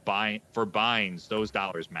stands that for Bynes, those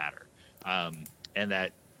dollars matter. And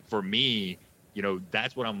that for me,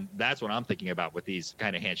 that's what I'm thinking about with these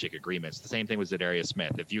kind of handshake agreements. The same thing with Zadarius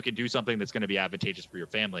Smith. If you can do something that's going to be advantageous for your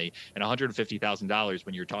family, and $150,000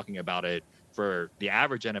 when you're talking about it for the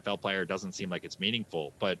average NFL player doesn't seem like it's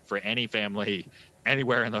meaningful, but for any family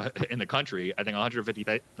anywhere in the country, I think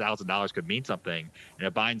 $150,000 could mean something. And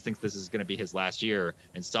if Bynes thinks this is going to be his last year,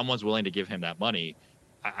 and someone's willing to give him that money,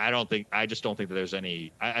 I just don't think that there's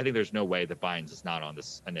any. I think there's no way that Bynes is not on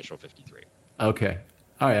this initial 53. Okay.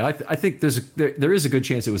 All right. I think there is a good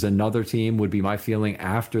chance it was another team, would be my feeling,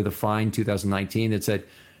 after the fine 2019 that said,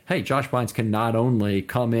 hey, Josh Bynes can not only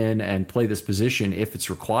come in and play this position if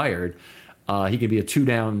it's required, he can be a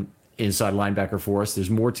 2-down inside linebacker for us. There's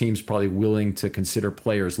more teams probably willing to consider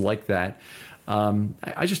players like that. I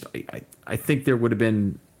think there would have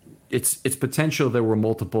been, it's potential there were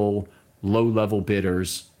multiple low-level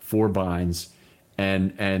bidders for Bynes,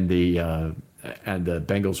 and the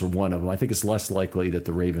Bengals were one of them. I think it's less likely that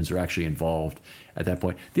the Ravens are actually involved at that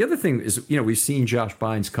point. The other thing is, we've seen Josh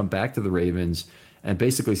Bynes come back to the Ravens and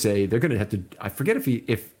basically say they're going to have to. I forget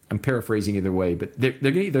if I'm paraphrasing either way, but they're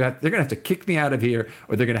going to have to kick me out of here,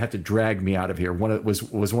 or they're going to have to drag me out of here. One was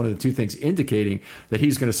one of the two things indicating that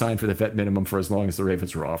he's going to sign for the vet minimum for as long as the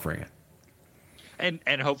Ravens were offering it.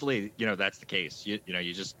 And hopefully, that's the case.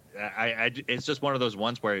 It's just one of those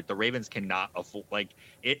ones where the Ravens cannot afford,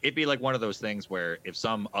 it'd be like one of those things where if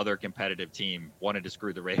some other competitive team wanted to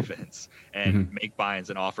screw the Ravens and make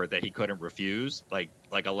Bynes an offer that he couldn't refuse, like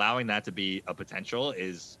allowing that to be a potential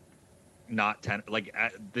is not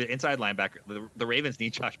the inside linebacker. The Ravens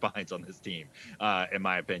need Josh Bynes on this team, in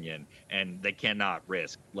my opinion, and they cannot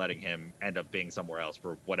risk letting him end up being somewhere else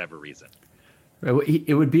for whatever reason.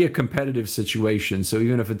 It would be a competitive situation. So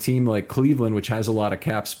even if a team like Cleveland, which has a lot of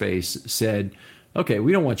cap space, said, okay,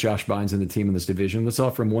 we don't want Josh Bynes in the team in this division. Let's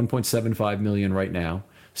offer him $1.75 million right now.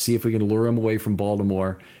 See if we can lure him away from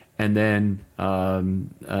Baltimore. And then,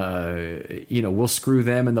 we'll screw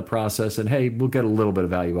them in the process. And, hey, we'll get a little bit of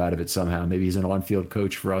value out of it somehow. Maybe he's an on-field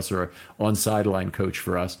coach for us or an on-sideline coach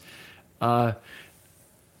for us. The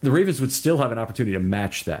Ravens would still have an opportunity to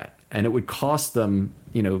match that. And it would cost them,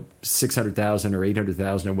 $600,000 or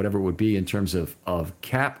 $800,000 or whatever it would be in terms of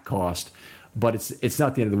cap cost. But it's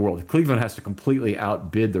not the end of the world. Cleveland has to completely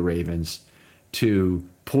outbid the Ravens to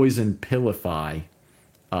poison pillify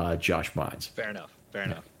Josh Bynes. Fair enough.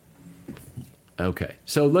 Okay,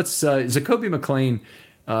 so let's Zakoby McClain.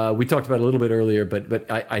 We talked about it a little bit earlier, but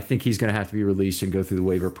I think he's going to have to be released and go through the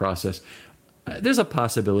waiver process. There's a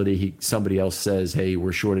possibility somebody else says, hey,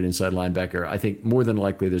 we're short at inside linebacker. I think more than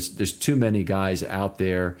likely there's too many guys out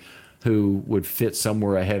there who would fit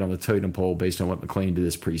somewhere ahead on the totem pole based on what McClain did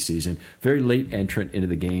this preseason. Very late entrant into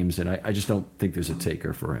the games, and I just don't think there's a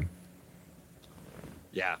taker for him.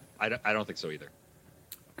 Yeah, I don't think so either.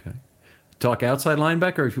 Okay. Talk outside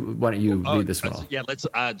linebacker, or why don't you lead this one off? Yeah, let's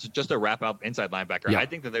just to wrap up inside linebacker. Yeah. I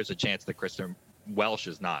think that there's a chance that Christian Welch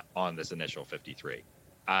is not on this initial 53.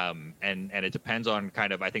 And it depends on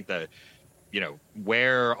kind of, I think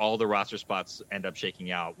where all the roster spots end up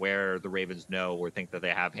shaking out, where the Ravens know or think that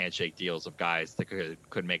they have handshake deals of guys that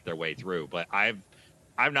could make their way through. But I've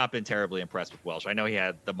not been terribly impressed with Welch. I know he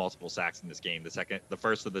had the multiple sacks in this game. The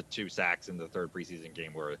first of the 2 sacks in the third preseason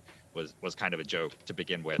game was kind of a joke to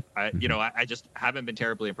begin with. I just haven't been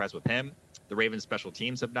terribly impressed with him. The Ravens special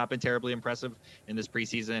teams have not been terribly impressive in this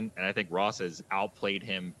preseason, and I think Ross has outplayed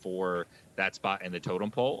him for that spot in the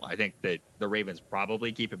totem pole. I think that the Ravens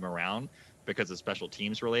probably keep him around because of special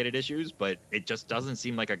teams related issues, but it just doesn't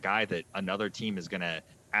seem like a guy that another team is going to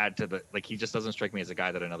add to he just doesn't strike me as a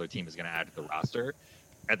guy that another team is going to add to the roster.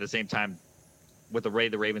 At the same time, with the way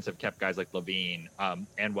the Ravens have kept guys like Levine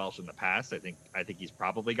and Welch in the past, I think he's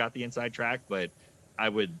probably got the inside track, but I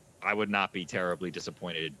would not be terribly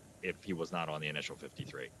disappointed if he was not on the initial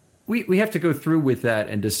 53. We have to go through with that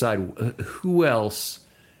and decide who else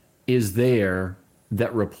is there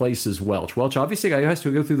that replaces Welch. Welch obviously has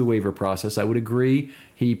to go through the waiver process. I would agree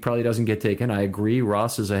he probably doesn't get taken. I agree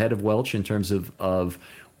Ross is ahead of Welch in terms of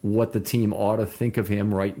what the team ought to think of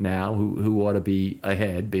him right now, who ought to be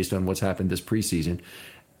ahead based on what's happened this preseason.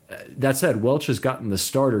 That said, Welch has gotten the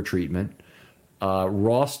starter treatment.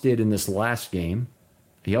 Ross did in this last game.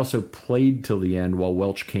 He also played till the end while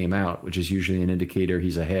Welch came out, which is usually an indicator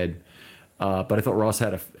he's ahead. But I thought Ross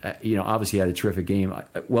had obviously had a terrific game.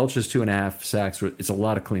 Welch's 2.5 sacks. It's a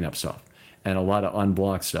lot of cleanup stuff and a lot of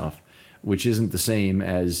unblocked stuff, which isn't the same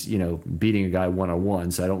as, beating a guy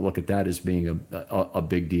one-on-one. So I don't look at that as being a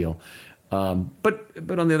big deal.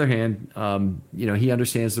 But on the other hand, he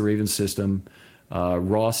understands the Ravens system.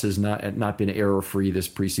 Ross has not been error-free this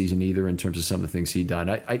preseason either in terms of some of the things he's done.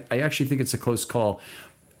 I actually think it's a close call.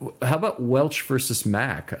 How about Welch versus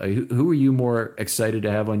Mack? Who are you more excited to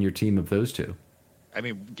have on your team of those two? I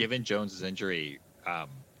mean, given Jones's injury,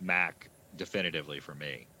 Mack definitively for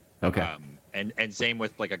me. Okay. And same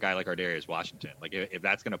with a guy like Ardarius Washington. If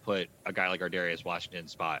that's going to put a guy like Ardarius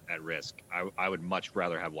Washington's spot at risk, I would much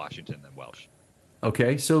rather have Washington than Welch.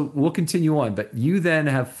 Okay, so we'll continue on. But you then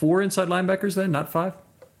have 4 inside linebackers then, not 5?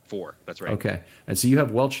 4, that's right. Okay, and so you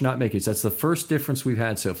have Welch not making it. So that's the first difference we've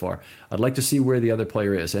had so far. I'd like to see where the other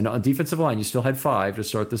player is. And on defensive line, you still had 5 to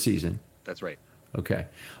start the season. That's right. Okay,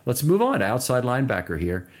 let's move on to outside linebacker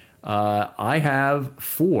here. I have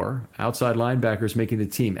 4 outside linebackers making the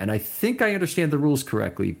team, and I think I understand the rules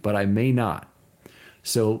correctly, but I may not.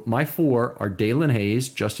 So my 4 are Dalen Hayes,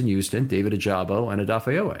 Justin Houston, David Ajabo, and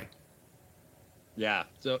Adafioye. Yeah.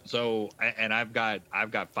 And I've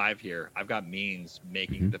got 5 here. I've got Means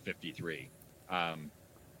making the 53.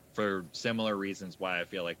 For similar reasons why I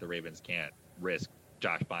feel like the Ravens can't risk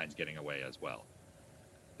Josh Bynes getting away as well.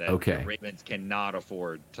 That Okay. The Ravens cannot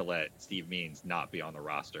afford to let Steve Means not be on the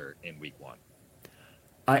roster in week 1.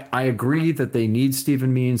 I agree that they need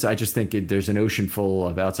Steven Means. I just think there's an ocean full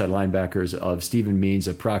of outside linebackers of Steven Means'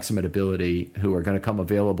 approximate ability who are going to come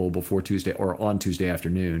available before Tuesday or on Tuesday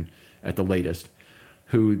afternoon at the latest,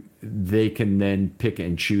 who they can then pick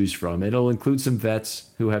and choose from. It'll include some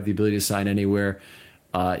vets who have the ability to sign anywhere.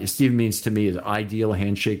 Steven Means, to me, is an ideal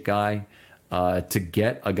handshake guy to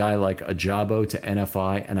get a guy like Ajabo to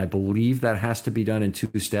NFI, and I believe that has to be done in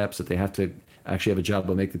 2 steps, that they have to actually have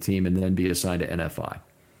Ajabo make the team and then be assigned to NFI.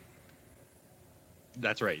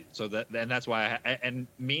 That's right. So that's why and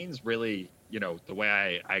Means really, the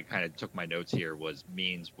way I kind of took my notes here was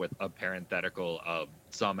Means with a parenthetical of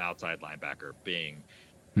some outside linebacker being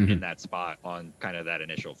in that spot on kind of that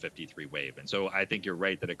initial 53 wave. And so I think you're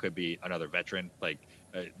right that it could be another veteran. Like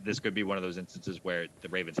this could be one of those instances where the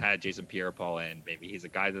Ravens had Jason Pierre-Paul in. Maybe he's a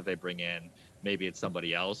guy that they bring in. Maybe it's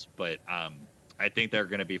somebody else. But I think there are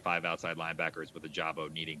going to be 5 outside linebackers with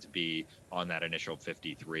Ajabo needing to be on that initial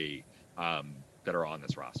 53 that are on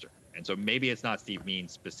this roster. And so maybe it's not Steve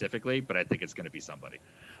Means specifically, but I think it's going to be somebody.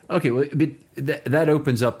 Okay, well, but that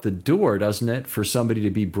opens up the door, doesn't it, for somebody to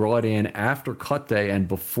be brought in after cut day and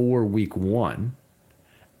before week 1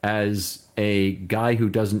 as a guy who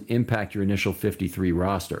doesn't impact your initial 53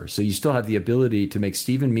 roster. So you still have the ability to make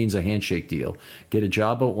Steven Means a handshake deal, get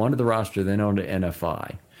Ajabo onto the roster, then onto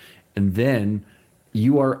NFI. And then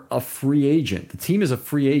you are a free agent. The team is a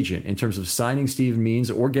free agent in terms of signing Steven Means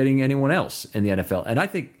or getting anyone else in the NFL. And I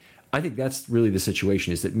think that's really the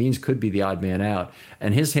situation, is that Means could be the odd man out,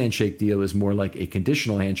 and his handshake deal is more like a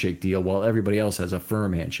conditional handshake deal while everybody else has a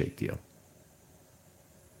firm handshake deal.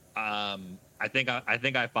 I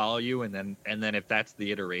think I follow you, and then if that's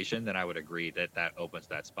the iteration, then I would agree that opens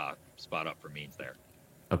that spot up for Means there.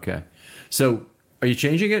 Okay. So are you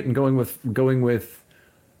changing it and going with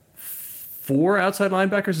 4 outside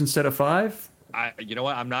linebackers instead of 5? You know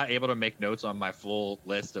what? I'm not able to make notes on my full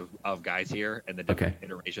list of guys here and the different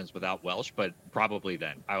iterations without Welsh, but probably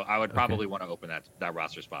then I would probably want to open that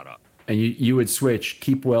roster spot up. And you would switch,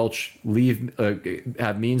 keep Welch, leave,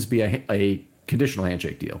 have Means be a conditional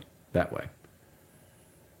handshake deal that way.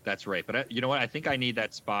 That's right. But you know what? I think I need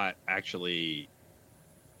that spot actually.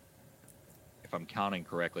 If I'm counting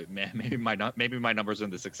correctly, maybe my numbers in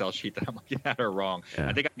this Excel sheet that I'm looking at are wrong. Yeah.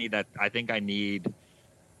 I think I need that. I think I need.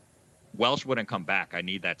 Welsh wouldn't come back. I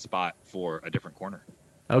need that spot for a different corner.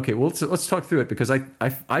 Okay, well let's talk through it, because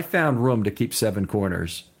I found room to keep 7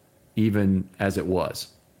 corners, even as it was.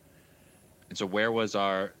 And so where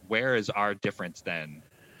is our difference then?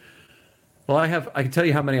 Well, I can tell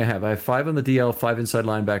you how many I have. I have 5 on the DL, 5 inside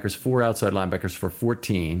linebackers, 4 outside linebackers for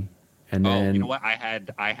 14. And then you know what?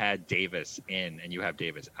 I had Davis in, and you have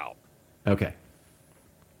Davis out. Okay.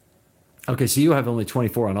 Okay, so you have only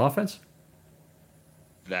 24 on offense?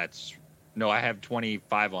 No, I have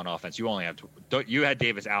 25 on offense. You only have you had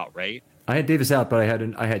Davis out, right? I had Davis out, but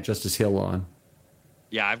I had Justice Hill on.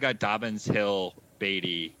 Yeah, I've got Dobbins, Hill,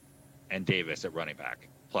 Beatty, and Davis at running back,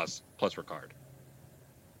 plus Ricard.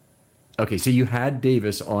 Okay, so you had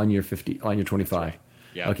Davis on your 25. Right.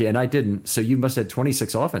 Yeah. Okay, and I didn't. So you must have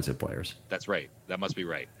 26 offensive players. That's right. That must be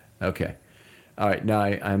right. Okay. All right. Now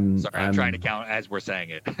I'm trying to count as we're saying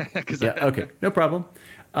it. Yeah. Okay. No problem.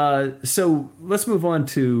 So let's move on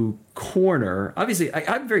to corner. Obviously,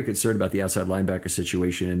 I'm very concerned about the outside linebacker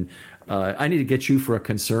situation. I need to get you for a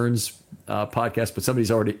concerns podcast, but somebody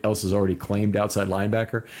else has already claimed outside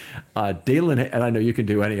linebacker. Dalen, and I know you can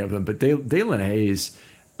do any of them, but Dalen Hayes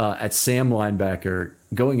at Sam linebacker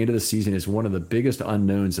going into the season is one of the biggest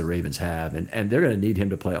unknowns the Ravens have, and they're going to need him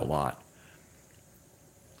to play a lot.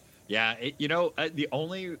 Yeah, it's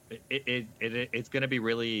going to be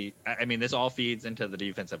really. I mean, this all feeds into the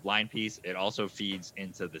defensive line piece. It also feeds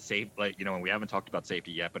into the and we haven't talked about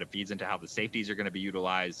safety yet, but it feeds into how the safeties are going to be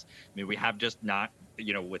utilized. I mean, we have just not,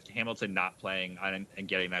 with Hamilton not playing and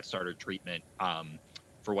getting that starter treatment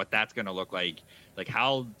for what that's going to look like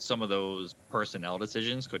how some of those personnel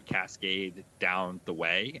decisions could cascade down the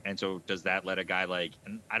way. And so does that let a guy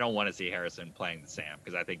and I don't want to see Harrison playing the Sam,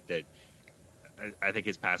 because I think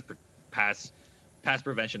his pass pass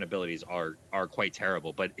prevention abilities are quite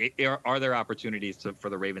terrible. But are there opportunities for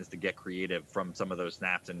the Ravens to get creative from some of those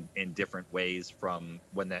snaps in different ways from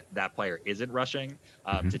when that player isn't rushing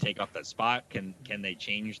to take up that spot? Can they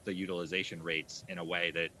change the utilization rates in a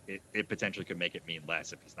way that it potentially could make it mean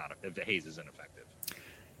less if Hayes isn't effective?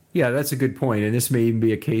 Yeah, that's a good point. And this may even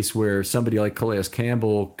be a case where somebody like Calais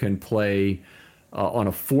Campbell can play on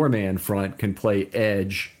a 4-man front, can play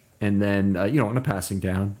edge, and then on a passing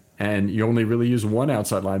down. And you only really use one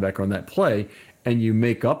outside linebacker on that play, and you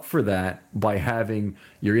make up for that by having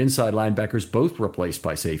your inside linebackers both replaced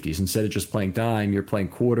by safeties. Instead of just playing dime, you're playing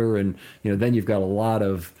quarter, and then you've got a lot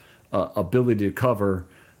of ability to cover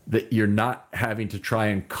that you're not having to try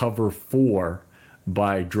and cover for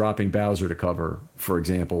by dropping Bowser to cover, for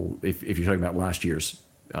example, if you're talking about last year's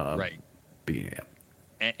right beginning.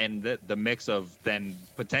 And the mix of then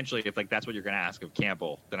potentially, if that's what you're going to ask of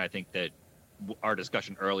Campbell, then I think that our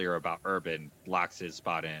discussion earlier about Urban locks his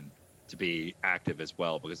spot in to be active as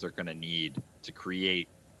well, because they're going to need to create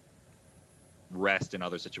rest in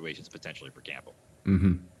other situations potentially for Campbell.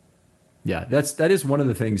 Mm-hmm. Yeah, that is one of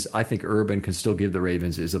the things I think Urban can still give the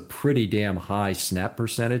Ravens is a pretty damn high snap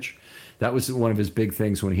percentage. That was one of his big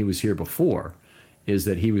things when he was here before, is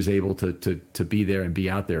that he was able to be there and be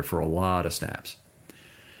out there for a lot of snaps.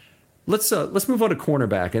 Let's move on to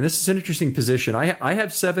cornerback, and this is an interesting position. I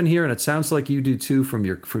have 7 here, and it sounds like you do too from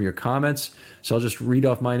your comments. So I'll just read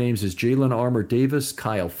off my names as Jalen Armour-Davis,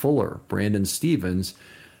 Kyle Fuller, Brandon Stevens,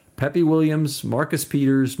 Pepe Williams, Marcus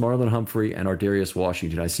Peters, Marlon Humphrey, and Ardarius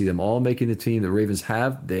Washington. I see them all making the team. The Ravens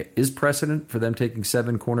there is precedent for them taking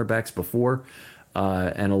 7 cornerbacks before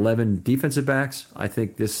and 11 defensive backs. I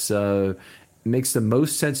think this makes the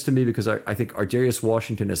most sense to me because I think Ardarius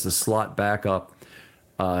Washington as the slot backup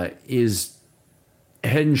is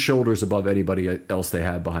head and shoulders above anybody else they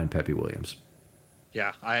have behind Pepe Williams.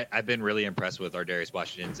 Yeah, I've been really impressed with Ardarius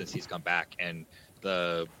Washington since he's come back, and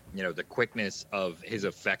the quickness of his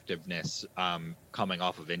effectiveness coming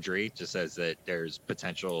off of injury just says that there's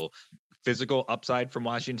potential physical upside from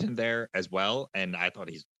Washington there as well. And I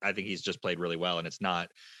think he's just played really well, and it's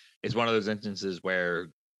one of those instances where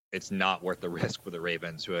it's not worth the risk for the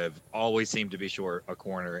Ravens, who have always seemed to be short a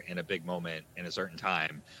corner in a big moment in a certain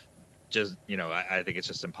time. Just, I think it's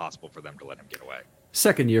just impossible for them to let him get away.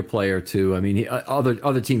 Second-year player, too. I mean,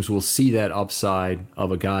 other teams will see that upside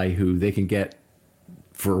of a guy who they can get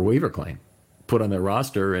for a waiver claim, put on their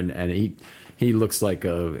roster, and he looks like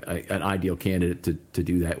an ideal candidate to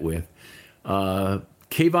do that with.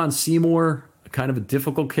 Kayvon Seymour, kind of a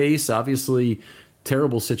difficult case. Obviously,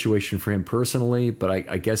 terrible situation for him personally, but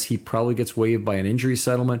I guess he probably gets waived by an injury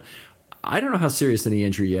settlement. I don't know how serious any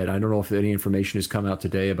injury yet. I don't know if any information has come out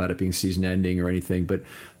today about it being season-ending or anything. But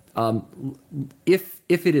if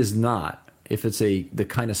it is not, if it's the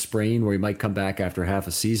kind of sprain where he might come back after half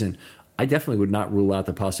a season, I definitely would not rule out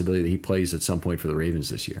the possibility that he plays at some point for the Ravens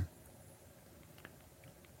this year.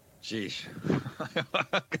 Sheesh.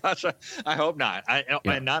 Gosh, I hope not.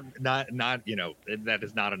 And not that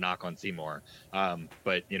is not a knock on Seymour.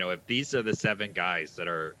 But if these are the 7 guys that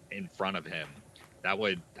are in front of him, that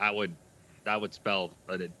would spell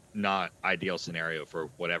a not ideal scenario for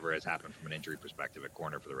whatever has happened from an injury perspective at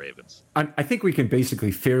corner for the Ravens. I think we can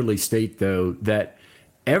basically fairly state, though, that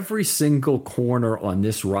every single corner on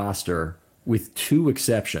this roster, with 2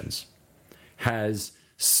 exceptions, has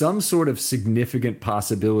some sort of significant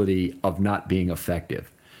possibility of not being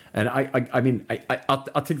effective. And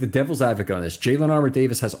I'll take the devil's advocate on this. Jalen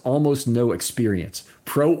Armour-Davis has almost no experience,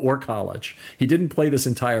 pro or college. He didn't play this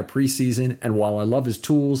entire preseason, and while I love his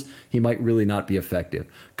tools, he might really not be effective.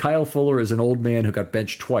 Kyle Fuller is an old man who got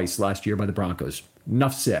benched twice last year by the Broncos.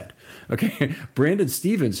 Enough said. Okay, Brandon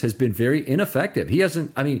Stevens has been very ineffective. He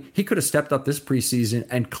could have stepped up this preseason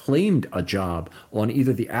and claimed a job on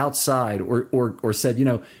either the outside or said,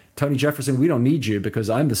 Tony Jefferson, we don't need you because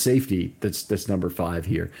I'm the safety that's number 5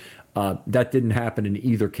 here. That didn't happen in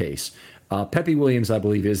either case. Pepe Williams, I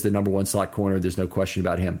believe, is the number 1 slot corner. There's no question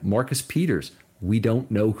about him. Marcus Peters, we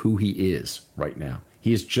don't know who he is right now.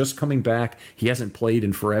 He is just coming back. He hasn't played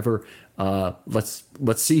in forever. Let's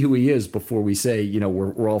see who he is before we say,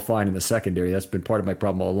 we're all fine in the secondary. That's been part of my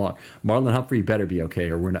problem all along. Marlon Humphrey better be okay,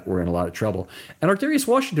 or we're in a lot of trouble. And Ardarius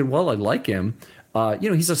Washington, while I like him,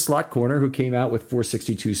 he's a slot corner who came out with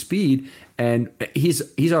 4.62 speed, and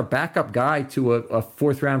he's our backup guy to a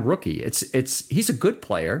 4th-round rookie. He's a good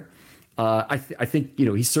player. I think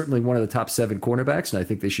he's certainly one of the top 7 cornerbacks, and I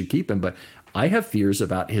think they should keep him. But I have fears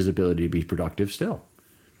about his ability to be productive still.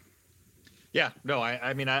 Yeah, no,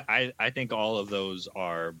 I think all of those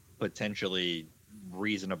are potentially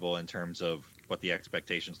reasonable in terms of what the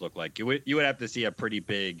expectations look like. You would have to see a pretty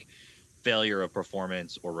big failure of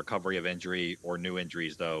performance or recovery of injury or new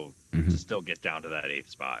injuries, though, to still get down to that 8th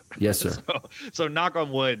spot. Yes, sir. So knock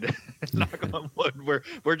on wood, knock on wood.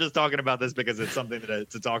 We're just talking about this because it's something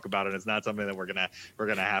to talk about, and it's not something that we're gonna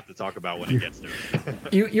have to talk about when it gets to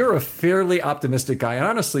it. You're a fairly optimistic guy, and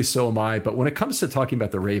honestly, so am I. But when it comes to talking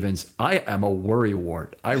about the Ravens, I am a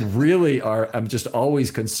worrywart. I really are. I'm just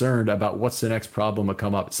always concerned about what's the next problem to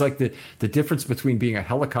come up. It's like the difference between being a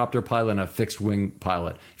helicopter pilot and a fixed wing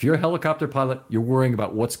pilot. If you're a helicopter pilot, you're worrying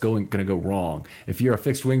about what's going to go wrong. If you're a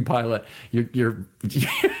fixed wing pilot, you're you're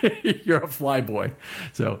a flyboy.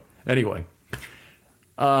 So anyway,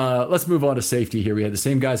 let's move on to safety here. We had the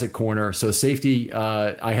same guys at corner. So safety,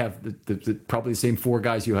 I have probably the same 4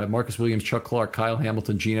 guys you have: Marcus Williams, Chuck Clark, Kyle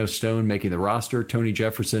Hamilton, Geno Stone making the roster. Tony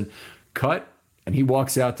Jefferson cut, and he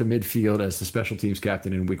walks out to midfield as the special teams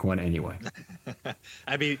captain in week 1 anyway.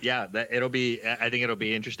 I mean, yeah, I think it'll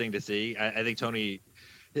be interesting to see. I think Tony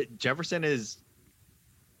Jefferson is,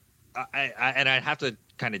 and I have to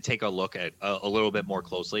kind of take a look at a little bit more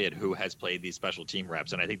closely at who has played these special team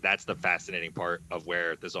reps, and I think that's the fascinating part of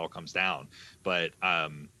where this all comes down. But I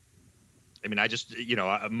mean,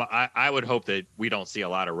 I would hope that we don't see a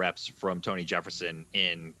lot of reps from Tony Jefferson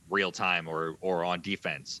in real time or on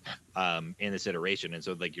defense in this iteration. And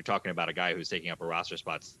so, like, you're talking about a guy who's taking up a roster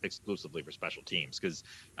spot exclusively for special teams, because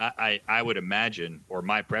I would imagine, or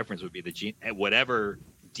my preference would be whatever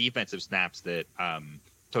defensive snaps that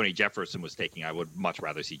Tony Jefferson was taking, I would much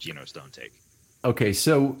rather see Geno Stone take. Okay,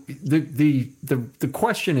 so the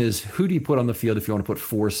question is, who do you put on the field if you want to put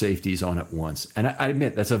 4 safeties on at once? And I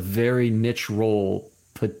admit that's a very niche role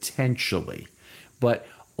potentially, but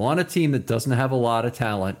on a team that doesn't have a lot of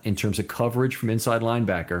talent in terms of coverage from inside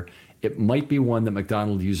linebacker, it might be one that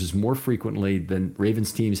McDonald uses more frequently than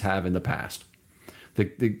Ravens teams have in the past.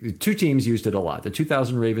 The 2 teams used it a lot. The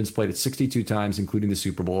 2000 Ravens played it 62 times, including the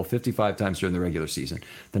Super Bowl, 55 times during the regular season.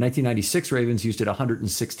 The 1996 Ravens used it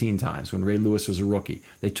 116 times when Ray Lewis was a rookie.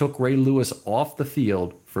 They took Ray Lewis off the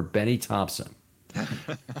field for Benny Thompson.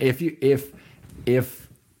 If you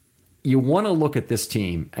want to look at this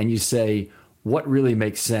team and you say, what really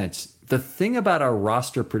makes sense? The thing about our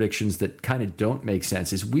roster predictions that kind of don't make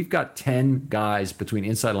sense is we've got 10 guys between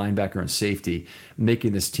inside linebacker and safety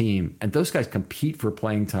making this team, and those guys compete for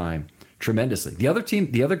playing time tremendously. The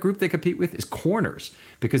other group they compete with is corners,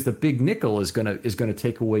 because the big nickel is going to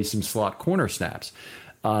take away some slot corner snaps.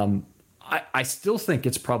 I still think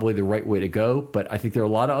it's probably the right way to go, but I think there are a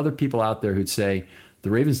lot of other people out there who'd say the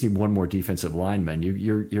Ravens need one more defensive lineman.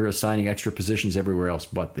 You're assigning extra positions everywhere else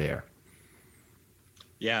but there.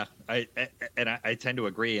 Yeah, I tend to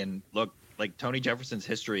agree. And look, like, Tony Jefferson's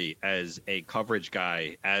history as a coverage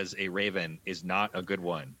guy, as a Raven, is not a good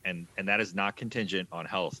one, and that is not contingent on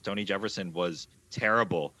health. Tony Jefferson was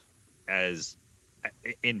terrible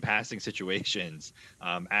in passing situations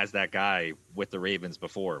as that guy with the Ravens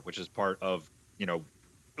before, which is part of,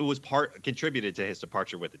 contributed to his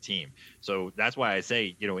departure with the team. So that's why I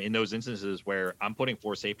say, in those instances where I'm putting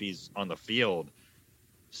 4 safeties on the field,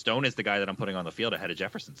 Stone is the guy that I'm putting on the field ahead of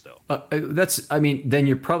Jefferson still. Then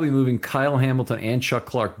you're probably moving Kyle Hamilton and Chuck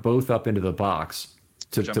Clark both up into the box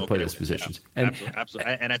to play those positions. Yeah,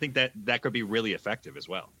 absolutely. And I think that could be really effective as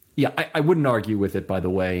well. Yeah, I wouldn't argue with it, by the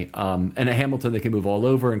way. And a Hamilton, they can move all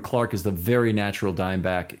over, and Clark is the very natural dime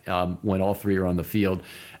back when all 3 are on the field.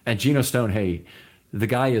 And Geno Stone, hey, the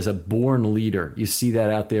guy is a born leader. You see that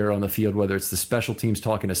out there on the field, whether it's the special teams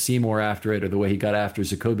talking to Seymour after it, or the way he got after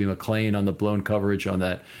Zacoby McClain on the blown coverage on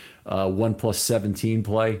that 1+17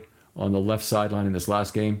 play on the left sideline in this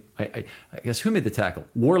last game. I guess who made the tackle?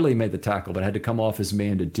 Worley made the tackle, but had to come off his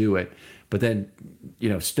man to do it. But then,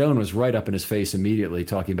 Stone was right up in his face immediately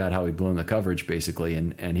talking about how he'd blown the coverage, basically.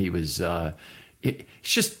 And he was, he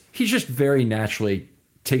just very naturally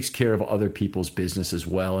takes care of other people's business as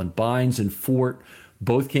well. And Bynes and Fort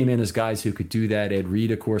both came in as guys who could do that. Ed Reed,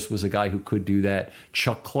 of course, was a guy who could do that.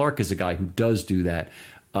 Chuck Clark is a guy who does do that.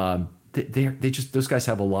 Those guys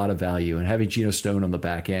have a lot of value. And having Geno Stone on the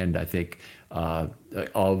back end, I think,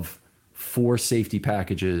 of 4 safety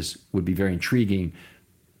packages would be very intriguing.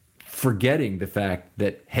 Forgetting the fact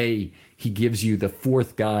that, hey, he gives you the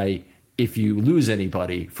 4th guy if you lose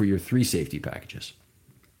anybody for your 3 safety packages.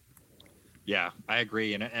 Yeah, I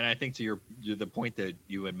agree. And I think to the point that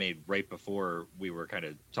you had made right before we were kind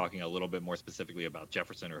of talking a little bit more specifically about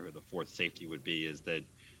Jefferson, or who the 4th safety would be, is that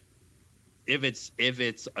if it's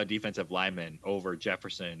a defensive lineman over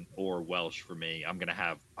Jefferson or Welsh for me, I'm gonna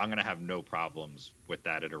have no problems with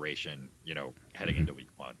that iteration, heading into week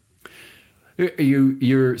 1.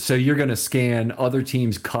 You're going to scan other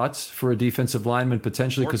teams' cuts for a defensive lineman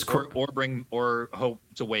potentially, because or hope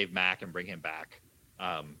to waive Mack and bring him back.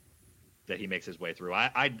 that he makes his way through.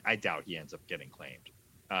 I doubt he ends up getting claimed.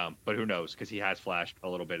 But who knows? Because he has flashed a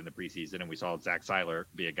little bit in the preseason, and we saw Zach Seiler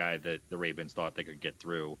be a guy that the Ravens thought they could get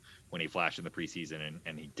through when he flashed in the preseason,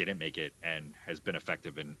 and he didn't make it, and has been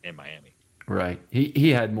effective in Miami. Right. He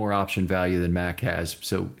had more option value than Mac has,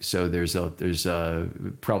 so there's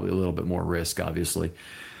probably a little bit more risk, obviously.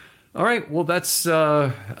 All right. Well, that's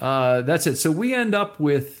it. So we end up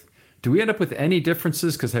with. Do we end up with any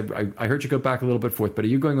differences? Because I heard you go back a little bit forth, but are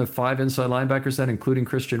you going with 5 inside linebackers then, including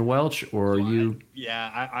Christian Welch, or are you?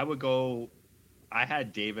 I would go. I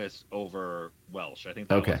had Davis over Welch. I think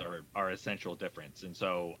that was our essential difference, and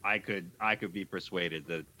so I could be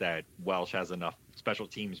persuaded that Welch has enough special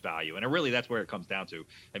teams value, and really that's where it comes down to.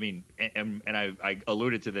 I mean, and I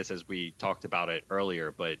alluded to this as we talked about it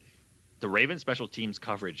earlier, but the Ravens special teams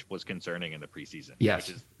coverage was concerning in the preseason, yes,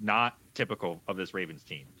 which is not typical of this Ravens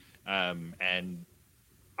team. And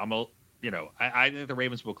I think the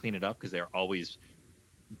Ravens will clean it up because they're always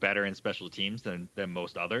better in special teams than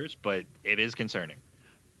most others, but it is concerning.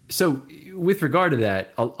 So with regard to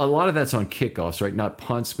that, a lot of that's on kickoffs, right? Not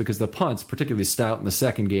punts, because the punts, particularly Stout in the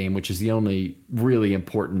second game, which is the only really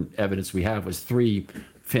important evidence we have, was 3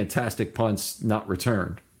 fantastic punts not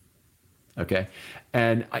returned. Okay.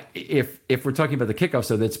 And if we're talking about the kickoffs,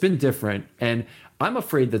 though, that's been different. And I'm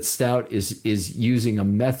afraid that Stout is using a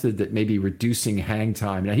method that may be reducing hang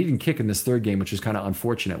time. Now, he didn't kick in this third game, which is kind of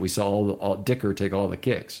unfortunate. We saw all Dicker take all the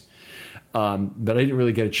kicks. But I didn't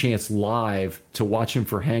really get a chance live to watch him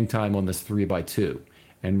for hang time on this 3x2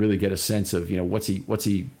 and really get a sense of,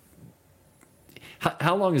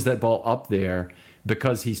 how long is that ball up there,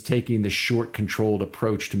 because he's taking the short controlled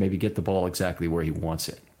approach to maybe get the ball exactly where he wants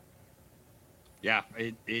it. Yeah,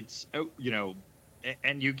 it's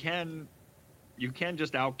and you can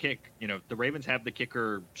just outkick. The Ravens have the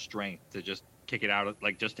kicker strength to just kick it out,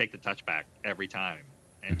 like just take the touchback every time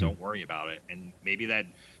and don't worry about it. And maybe that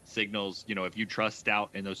signals, if you trust Stout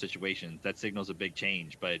in those situations, that signals a big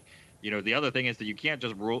change. But the other thing is that you can't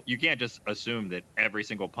just assume that every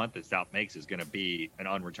single punt that Stout makes is going to be an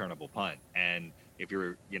unreturnable punt. And if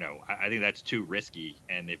you're, I think that's too risky.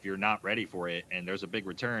 And if you're not ready for it, and there's a big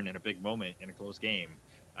return and a big moment in a close game,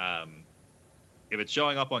 if it's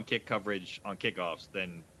showing up on kick coverage on kickoffs,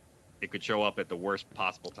 then it could show up at the worst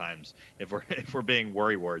possible times if we're being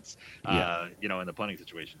worrywarts, in the punting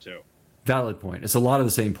situation too. Valid point. It's a lot of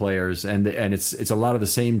the same players, and it's a lot of the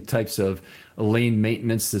same types of lane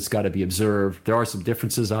maintenance that's got to be observed. There are some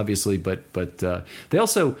differences, obviously, but they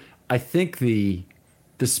also, I think the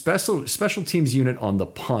special teams unit on the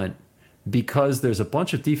punt, because there's a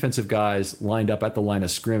bunch of defensive guys lined up at the line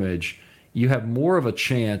of scrimmage, you have more of a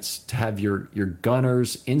chance to have your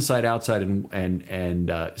gunners inside, outside,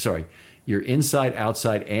 your inside,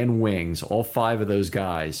 outside, and wings. All 5 of those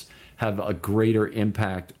guys have a greater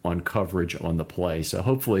impact on coverage on the play. So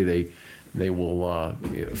hopefully they will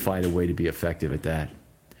find a way to be effective at that.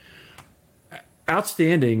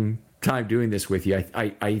 Outstanding time doing this with you.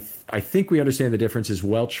 I think we understand the differences,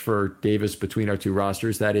 Welch for Davis, between our 2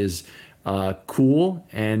 rosters. That is cool,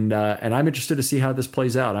 and I'm interested to see how this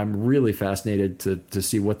plays out. I'm really fascinated to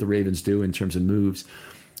see what the Ravens do in terms of moves.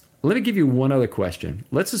 Let me give you one other question.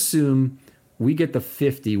 Let's assume we get the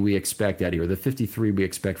 50 we expect out of here, or the 53 we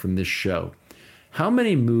expect from this show. How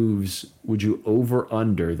many moves would you over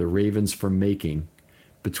under the Ravens for making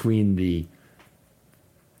between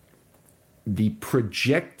the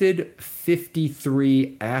projected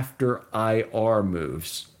 53 after IR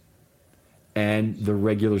moves and the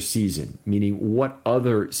regular season? Meaning, what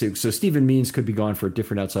other... So Stephen Means could be gone for a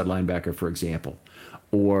different outside linebacker, for example.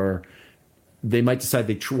 Or they might decide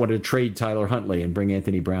they want to trade Tyler Huntley and bring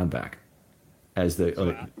Anthony Brown back as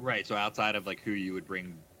the... right, so outside of who you would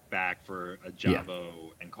bring back for a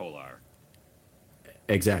Jabo and Kolar.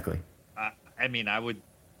 Exactly.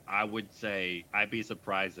 I would say I'd be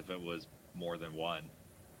surprised if it was more than 1.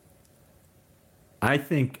 I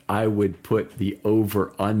think I would put the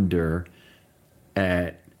over-under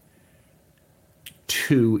at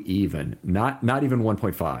 2 even, not even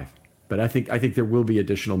 1.5. But I think there will be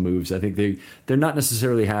additional moves. I think they're not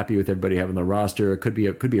necessarily happy with everybody having the roster. It could be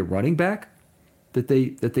a running back that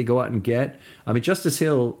they go out and get. I mean, Justice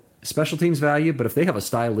Hill, special teams value, but if they have a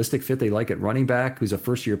stylistic fit they like at running back, who's a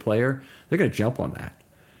first-year player, they're going to jump on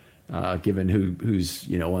that, given who's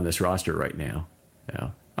on this roster right now. Yeah.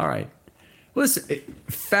 All right. Listen,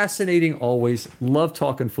 fascinating always. Love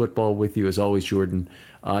talking football with you as always, Jordan.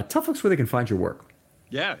 Tell folks where they can find your work.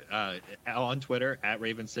 Yeah, on Twitter at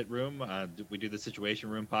Raven Sit Room. We do the Situation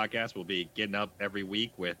Room podcast. We'll be getting up every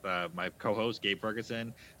week with my co-host Gabe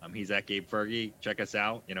Ferguson. He's at Gabe Fergie. Check us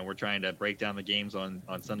out. We're trying to break down the games on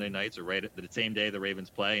Sunday nights or right at the same day the Ravens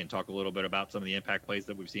play and talk a little bit about some of the impact plays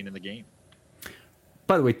that we've seen in the game.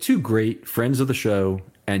 By the way, 2 great friends of the show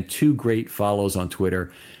and 2 great follows on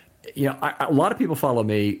Twitter. A lot of people follow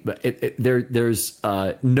me, but there's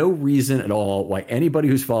no reason at all why anybody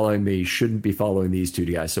who's following me shouldn't be following these 2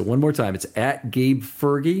 guys. So one more time, it's at Gabe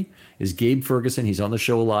Fergie, is Gabe Ferguson. He's on the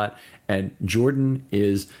show a lot. And Jordan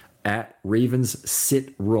is at Ravens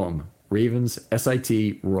Sit Room, Ravens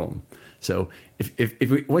SIT Room. So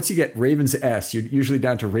if once you get Ravens S, you're usually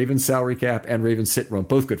down to Ravens Salary Cap and Ravens Sit Room,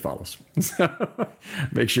 both good follows. So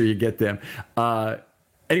make sure you get them.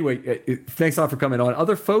 Anyway, thanks a lot for coming on.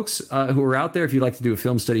 Other folks who are out there, if you'd like to do a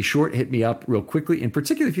film study short, hit me up real quickly. In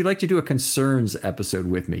particular, if you'd like to do a concerns episode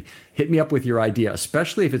with me, hit me up with your idea,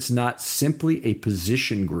 especially if it's not simply a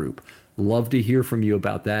position group. Love to hear from you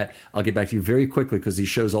about that. I'll get back to you very quickly because these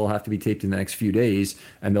shows all have to be taped in the next few days,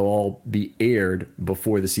 and they'll all be aired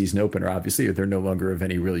before the season opener, obviously, or they're no longer of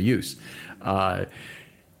any real use.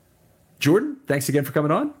 Jordan, thanks again for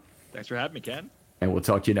coming on. Thanks for having me, Ken. And we'll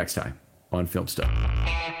talk to you next time on Film Stuff.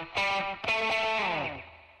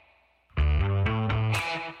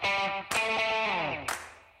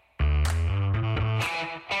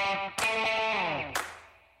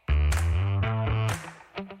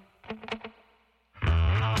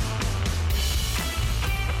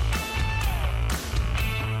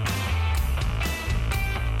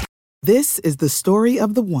 This is the story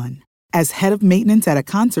of the one. As head of maintenance at a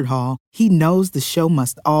concert hall, he knows the show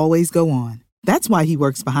must always go on. That's why he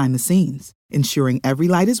works behind the scenes, ensuring every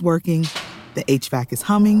light is working, the HVAC is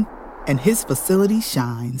humming, and his facility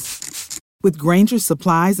shines. With Grainger's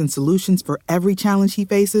supplies and solutions for every challenge he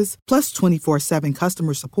faces, plus 24/7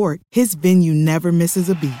 customer support, his venue never misses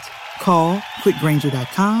a beat. Call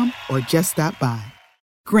quickgrainger.com or just stop by.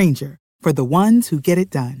 Grainger, for the ones who get it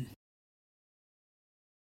done.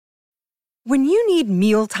 When you need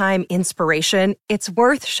mealtime inspiration, it's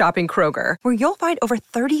worth shopping Kroger, where you'll find over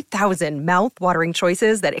 30,000 mouth-watering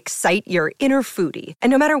choices that excite your inner foodie. And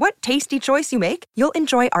no matter what tasty choice you make, you'll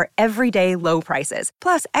enjoy our everyday low prices,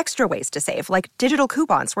 plus extra ways to save, like digital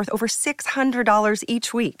coupons worth over $600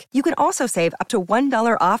 each week. You can also save up to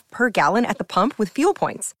 $1 off per gallon at the pump with fuel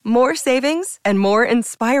points. More savings and more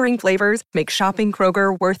inspiring flavors make shopping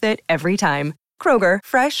Kroger worth it every time. Kroger,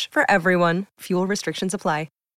 fresh for everyone. Fuel restrictions apply.